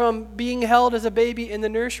God from being held as a baby in the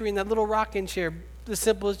nursery in that little rocking chair. The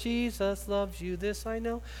simple as Jesus loves you, this I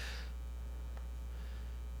know.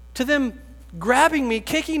 To them grabbing me,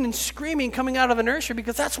 kicking and screaming, coming out of a nursery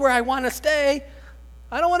because that's where I want to stay.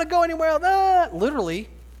 I don't want to go anywhere else. Literally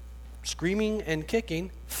screaming and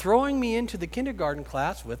kicking, throwing me into the kindergarten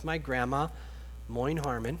class with my grandma, Moyne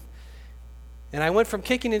Harmon. And I went from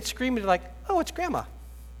kicking and screaming to like, oh, it's grandma.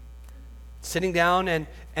 Sitting down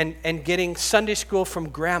and getting Sunday school from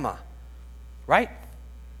grandma, right?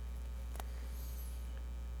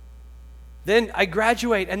 Then I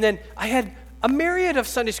graduate, and then I had a myriad of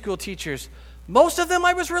Sunday school teachers. Most of them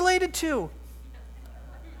I was related to.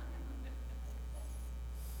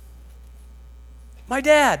 My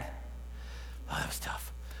dad. Oh, that was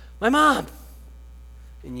tough. My mom.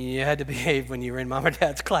 And you had to behave when you were in mom or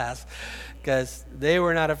dad's class because they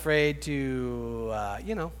were not afraid to,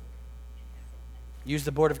 use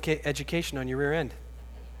the Board of Education on your rear end.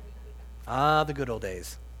 Ah, the good old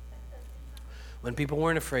days. When people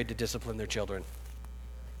weren't afraid to discipline their children.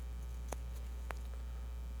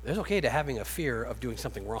 It's okay to having a fear of doing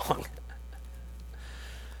something wrong.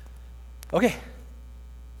 Okay.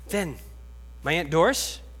 Then, my Aunt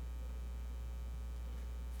Doris,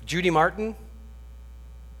 Judy Martin,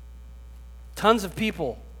 tons of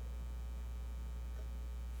people.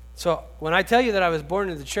 So when I tell you that I was born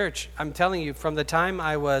in the church, I'm telling you from the time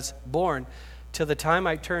I was born till the time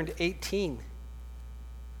I turned 18,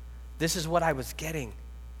 this is what I was getting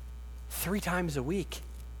 3 times a week.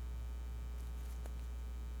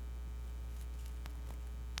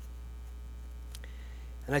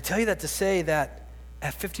 And I tell you that to say that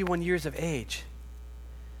at 51 years of age,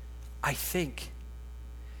 I think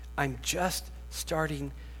I'm just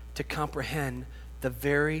starting to comprehend the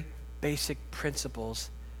very basic principles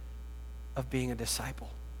of being a disciple.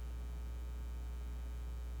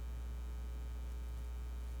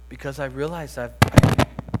 Because I realize I've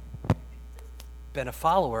been a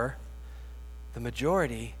follower the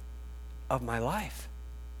majority of my life.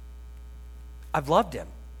 I've loved him.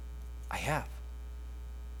 I have.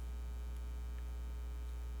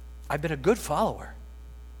 I've been a good follower.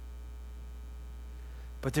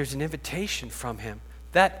 But there's an invitation from him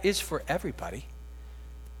that is for everybody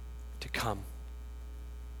to come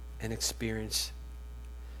and experience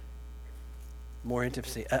more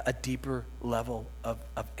intimacy, a deeper level of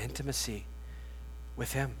intimacy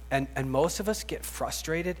with him. And most of us get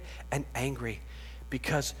frustrated and angry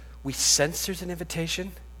because we sense there's an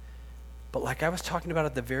invitation, but like I was talking about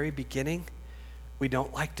at the very beginning, we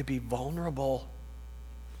don't like to be vulnerable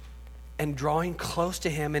and drawing close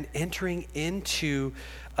to him and entering into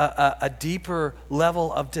a deeper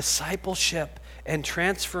level of discipleship and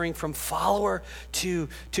transferring from follower to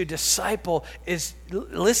disciple is,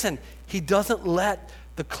 listen, he doesn't let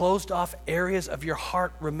the closed off areas of your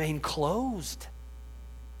heart remain closed.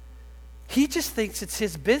 He just thinks it's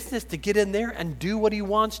his business to get in there and do what he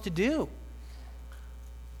wants to do.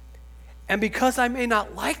 And because I may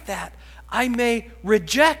not like that, I may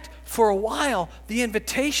reject for a while the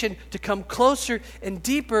invitation to come closer and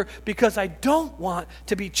deeper because I don't want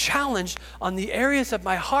to be challenged on the areas of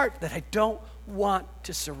my heart that I don't want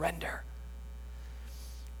to surrender.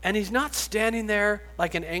 And he's not standing there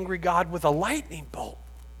like an angry God with a lightning bolt.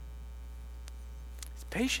 He's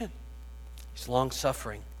patient. He's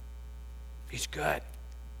long-suffering. He's good.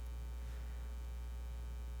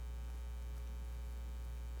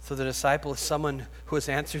 So the disciple is someone who has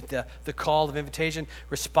answered the call of invitation,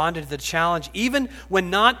 responded to the challenge, even when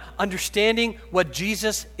not understanding what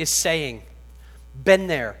Jesus is saying. Been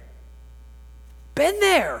there. Been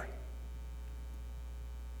there.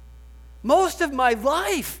 Most of my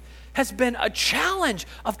life has been a challenge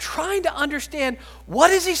of trying to understand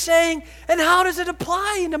what is he saying and how does it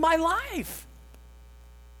apply into my life.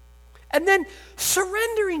 And then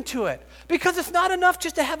surrendering to it, because it's not enough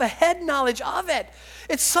just to have a head knowledge of it.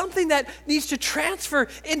 It's something that needs to transfer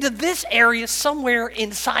into this area somewhere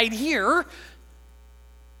inside here,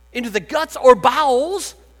 into the guts or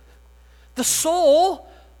bowels, the soul,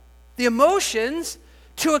 the emotions,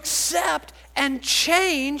 to accept and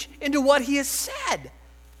change into what he has said.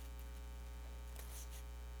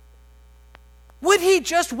 Would he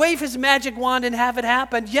just wave his magic wand and have it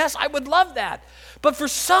happen? Yes, I would love that. But for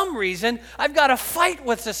some reason, I've got to fight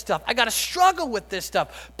with this stuff. I got to struggle with this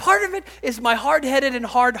stuff. Part of it is my hard-headed and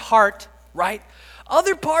hard heart, right?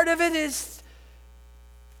 Other part of it is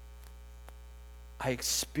I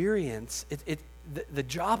experience it. The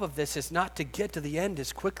job of this is not to get to the end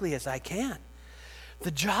as quickly as I can.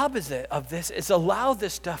 The job of this is allow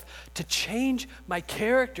this stuff to change my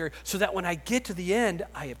character so that when I get to the end,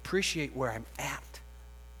 I appreciate where I'm at.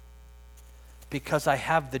 Because I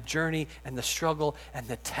have the journey and the struggle and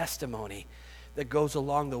the testimony that goes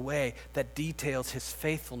along the way that details his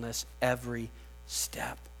faithfulness every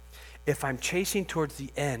step. If I'm chasing towards the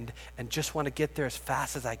end and just want to get there as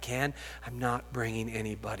fast as I can, I'm not bringing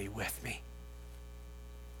anybody with me.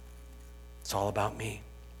 It's all about me.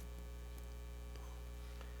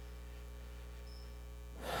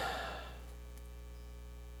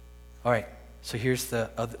 All right, so here's the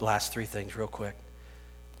last three things real quick.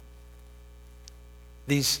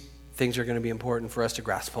 These things are going to be important for us to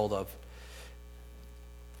grasp hold of.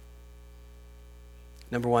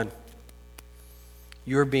 Number one,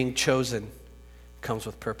 your being chosen comes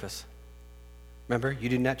with purpose. Remember, you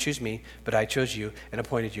did not choose me, but I chose you and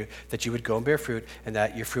appointed you, that you would go and bear fruit, and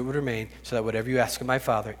that your fruit would remain, so that whatever you ask of my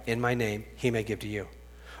Father in my name, he may give to you.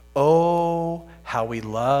 Oh, how we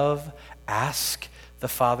love, ask the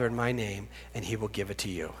Father in my name, and he will give it to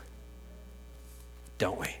you.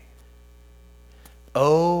 Don't we?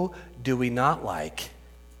 Oh, do we not like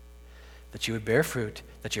that you would bear fruit,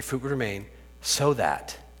 that your fruit would remain, so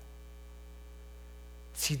that.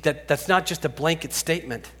 See, that's not just a blanket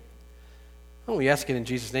statement. Oh, we ask it in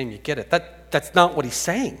Jesus' name, you get it. That's not what he's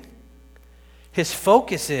saying. His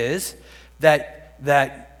focus is that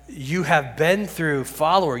you have been through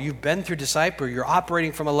follower, you've been through disciple, you're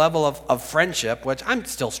operating from a level of friendship, which I'm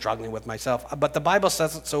still struggling with myself, but the Bible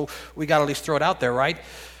says it, so we got to at least throw it out there, right?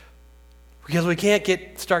 Because we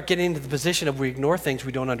can't start getting into the position of we ignore things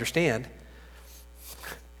we don't understand.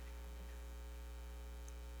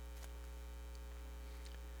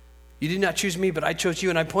 You did not choose me, but I chose you,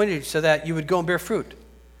 and I appointed you so that you would go and bear fruit.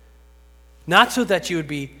 Not so that you would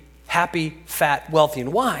be happy, fat, wealthy,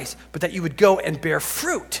 and wise, but that you would go and bear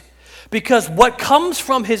fruit. Because what comes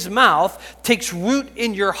from his mouth takes root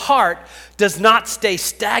in your heart, does not stay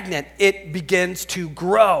stagnant. It begins to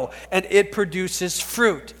grow, and it produces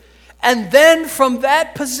fruit. And then from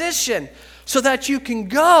that position, so that you can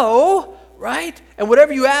go, right? And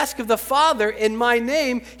whatever you ask of the Father in my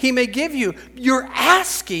name, he may give you. Your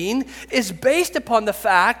asking is based upon the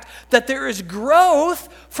fact that there is growth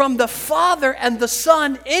from the Father and the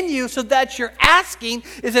Son in you, so that your asking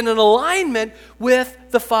is in an alignment with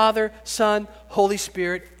the Father, Son, Holy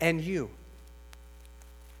Spirit, and you.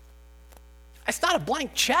 It's not a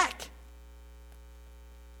blank check.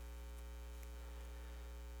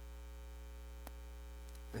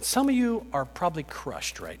 And some of you are probably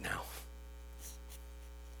crushed right now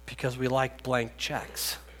because we like blank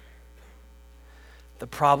checks. The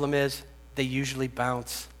problem is they usually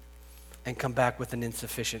bounce and come back with an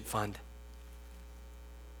insufficient fund.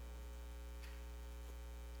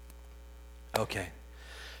 Okay.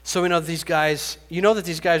 So we know that these guys, you know that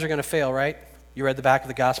these guys are going to fail, right? You read the back of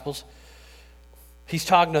the Gospels. He's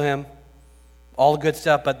talking to him, all the good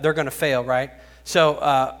stuff, but they're going to fail, right?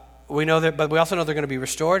 So we know that, but we also know they're going to be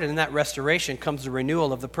restored, and in that restoration comes the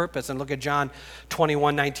renewal of the purpose. And look at John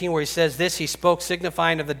 21:19, where he says this, he spoke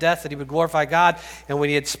signifying of the death that he would glorify God. And when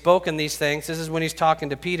he had spoken these things, this is when he's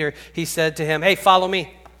talking to Peter, he said to him, hey, follow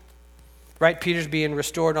me. Right? Peter's being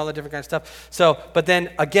restored and all that different kind of stuff. So, but then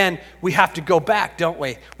again, we have to go back, don't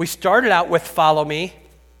we? We started out with follow me.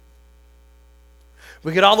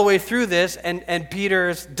 We get all the way through this, and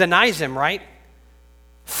Peter denies him, right?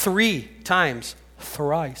 3 times.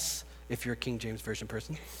 Thrice, if you're a King James Version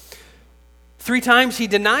person. 3 times he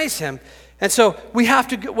denies him. And so we have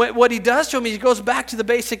to, what he does to him, he goes back to the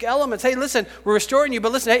basic elements. Hey, listen, we're restoring you,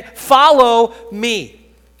 but listen, hey, follow me.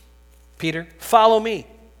 Peter, follow me.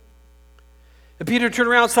 And Peter turned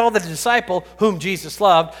around and saw the disciple whom Jesus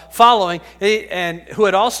loved following, and who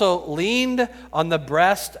had also leaned on the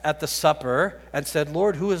breast at the supper and said,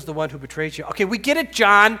 Lord, who is the one who betrays you? Okay, we get it,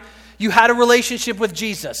 John. You had a relationship with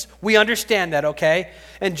Jesus. We understand that, okay?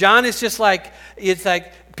 And John is just like, it's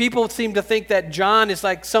like, people seem to think that John is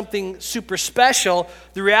like something super special.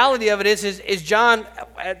 The reality of it is John,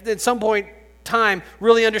 at some point in time,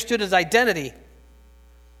 really understood his identity.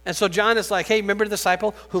 And so John is like, hey, remember the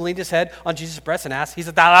disciple who leaned his head on Jesus' breast and asked? He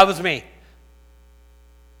said, that was me.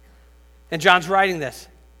 And John's writing this.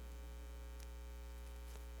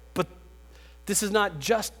 But this is not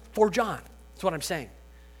just for John. That's what I'm saying.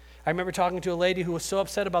 I remember talking to a lady who was so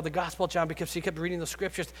upset about the Gospel of John because she kept reading the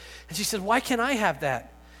scriptures. And she said, why can't I have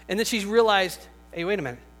that? And then she realized, hey, wait a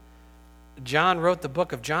minute. John wrote the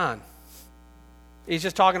book of John. He's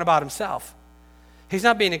just talking about himself. He's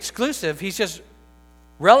not being exclusive. He's just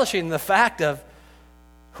relishing the fact of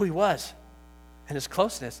who he was and his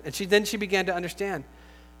closeness. And then she began to understand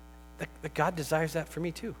that God desires that for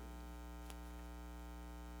me too.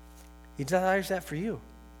 He desires that for you.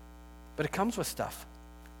 But it comes with stuff.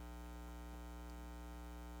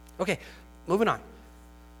 Okay, moving on.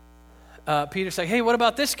 Peter's like, hey, what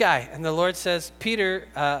about this guy? And the Lord says, Peter,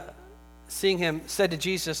 seeing him, said to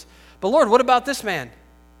Jesus, but Lord, what about this man?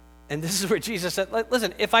 And this is where Jesus said,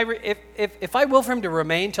 listen, if I will for him to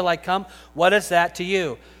remain till I come, what is that to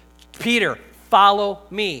you? Peter, follow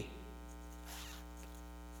me.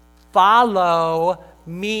 Follow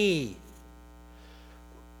me.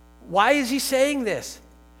 Why is he saying this?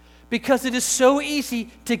 Because it is so easy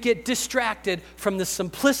to get distracted from the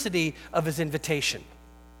simplicity of his invitation.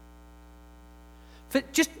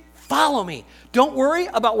 Just follow me. Don't worry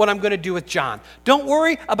about what I'm going to do with John. Don't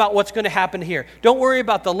worry about what's going to happen here. Don't worry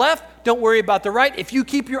about the left. Don't worry about the right. If you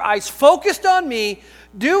keep your eyes focused on me,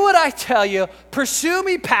 do what I tell you, pursue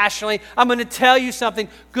me passionately, I'm going to tell you something.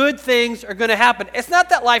 Good things are going to happen. It's not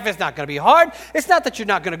that life is not going to be hard. It's not that you're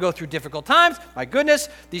not going to go through difficult times. My goodness,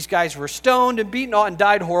 these guys were stoned and beaten and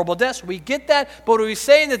died horrible deaths. We get that, but we're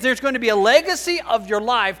saying that there's going to be a legacy of your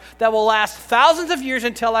life that will last thousands of years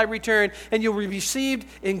until I return, and you'll be received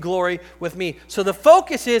in glory with me. So the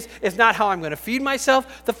focus is not how I'm going to feed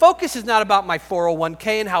myself. The focus is not about my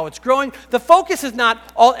 401k and how it's growing. The focus is it's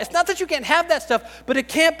not that you can't have that stuff, but it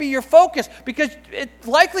can't be your focus because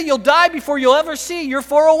likely you'll die before you'll ever see your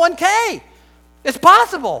 401k. It's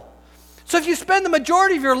possible. So if you spend the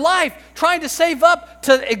majority of your life trying to save up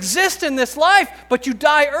to exist in this life, but you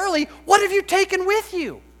die early, what have you taken with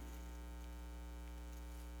you?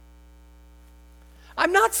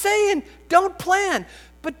 I'm not saying don't plan,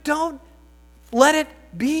 but don't let it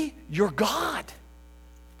be your God.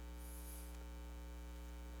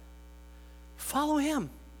 Follow him.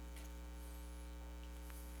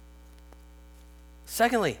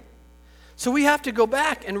 Secondly, So we have to go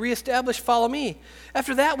back and reestablish, follow me.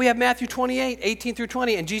 After that, we have Matthew 28, 18 through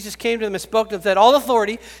 20. And Jesus came to them and spoke to them and said, all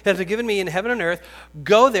authority has been given me in heaven and earth.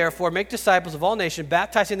 Go therefore, make disciples of all nations,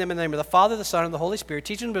 baptizing them in the name of the Father, the Son, and the Holy Spirit,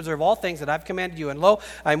 teaching them to observe all things that I've commanded you. And lo,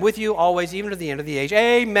 I am with you always, even to the end of the age.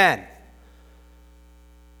 Amen.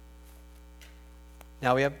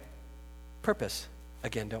 Now we have purpose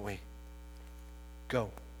again, don't we? Go.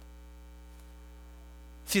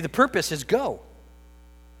 See, the purpose is go.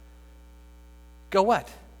 Go what?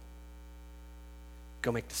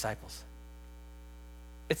 Go make disciples.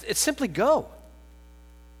 It's simply go.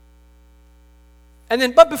 And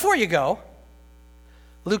then, but before you go,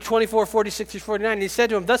 Luke 24, 46 through 49, he said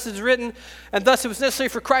to him, thus it is written, and thus it was necessary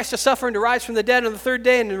for Christ to suffer and to rise from the dead on the third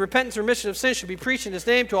day, and the repentance and remission of sins should be preached in his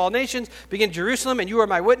name to all nations, begin in Jerusalem, and you are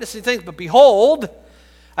my witnesses in things. But behold,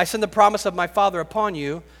 I send the promise of my Father upon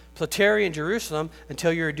you, so tarry in Jerusalem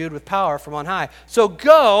until you are endued with power from on high. So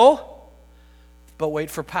go, but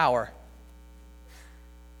wait for power.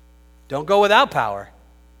 Don't go without power.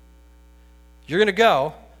 You're going to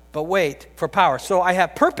go, but wait for power. So I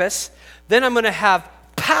have purpose, then I'm going to have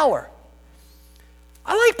power.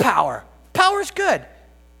 I like power. Power is good.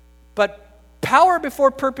 But power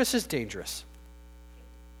before purpose is dangerous.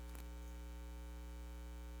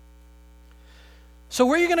 So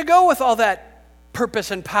where are you going to go with all that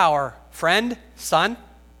purpose and power, friend, son?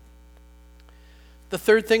 The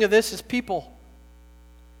third thing of this is people.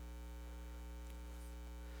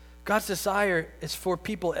 God's desire is for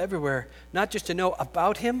people everywhere, not just to know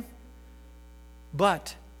about him,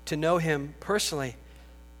 but to know him personally.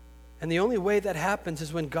 And the only way that happens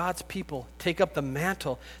is when God's people take up the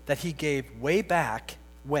mantle that he gave way back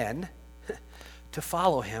when to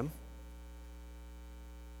follow him,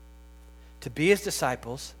 to be his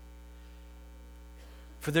disciples,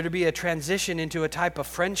 for there to be a transition into a type of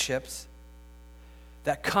friendships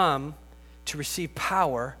that come to receive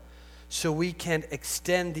power so we can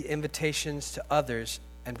extend the invitations to others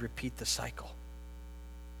and repeat the cycle.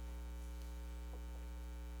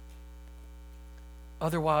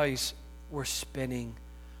 Otherwise, we're spinning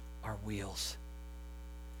our wheels.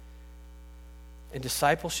 And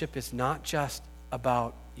discipleship is not just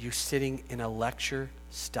about you sitting in a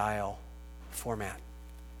lecture-style format.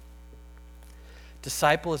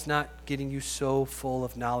 Disciple is not getting you so full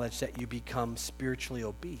of knowledge that you become spiritually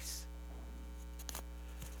obese.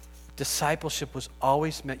 Discipleship was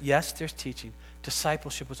always meant, yes, there's teaching.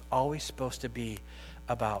 Discipleship was always supposed to be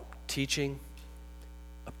about teaching,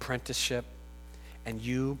 apprenticeship, and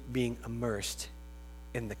you being immersed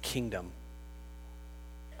in the kingdom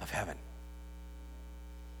of heaven.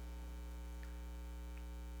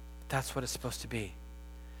 That's what it's supposed to be.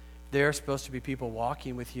 There are supposed to be people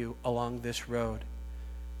walking with you along this road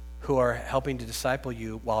who are helping to disciple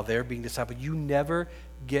you while they're being discipled. You never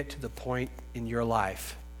get to the point in your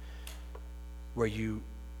life where you're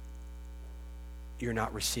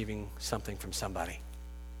not receiving something from somebody.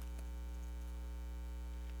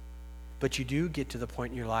 But you do get to the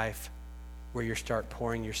point in your life where you start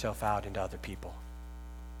pouring yourself out into other people.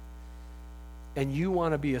 And you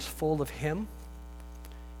want to be as full of him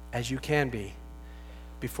as you can be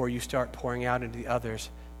before you start pouring out into the others,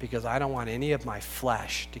 because I don't want any of my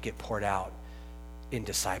flesh to get poured out in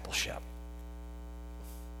discipleship.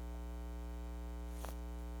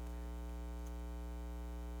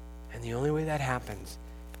 And the only way that happens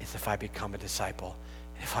is if I become a disciple,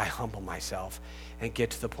 if I humble myself and get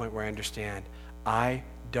to the point where I understand I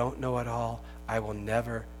don't know it all, I will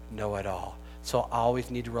never know it all. So I always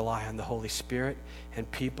need to rely on the Holy Spirit and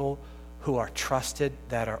people who are trusted,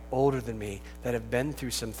 that are older than me, that have been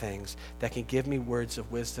through some things, that can give me words of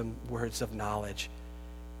wisdom, words of knowledge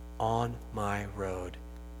on my road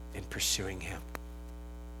in pursuing him.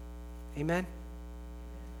 Amen?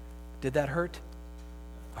 Did that hurt?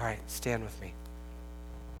 All right, stand with me.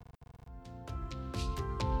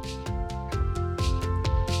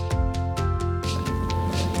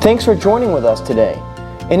 Thanks for joining with us today.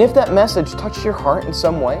 And if that message touched your heart in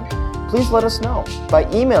some way, please let us know by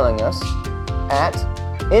emailing us at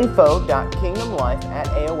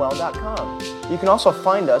info.kingdomlife@aol.com. You can also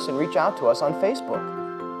find us and reach out to us on Facebook.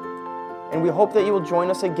 And we hope that you will join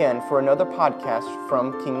us again for another podcast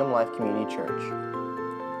from Kingdom Life Community Church.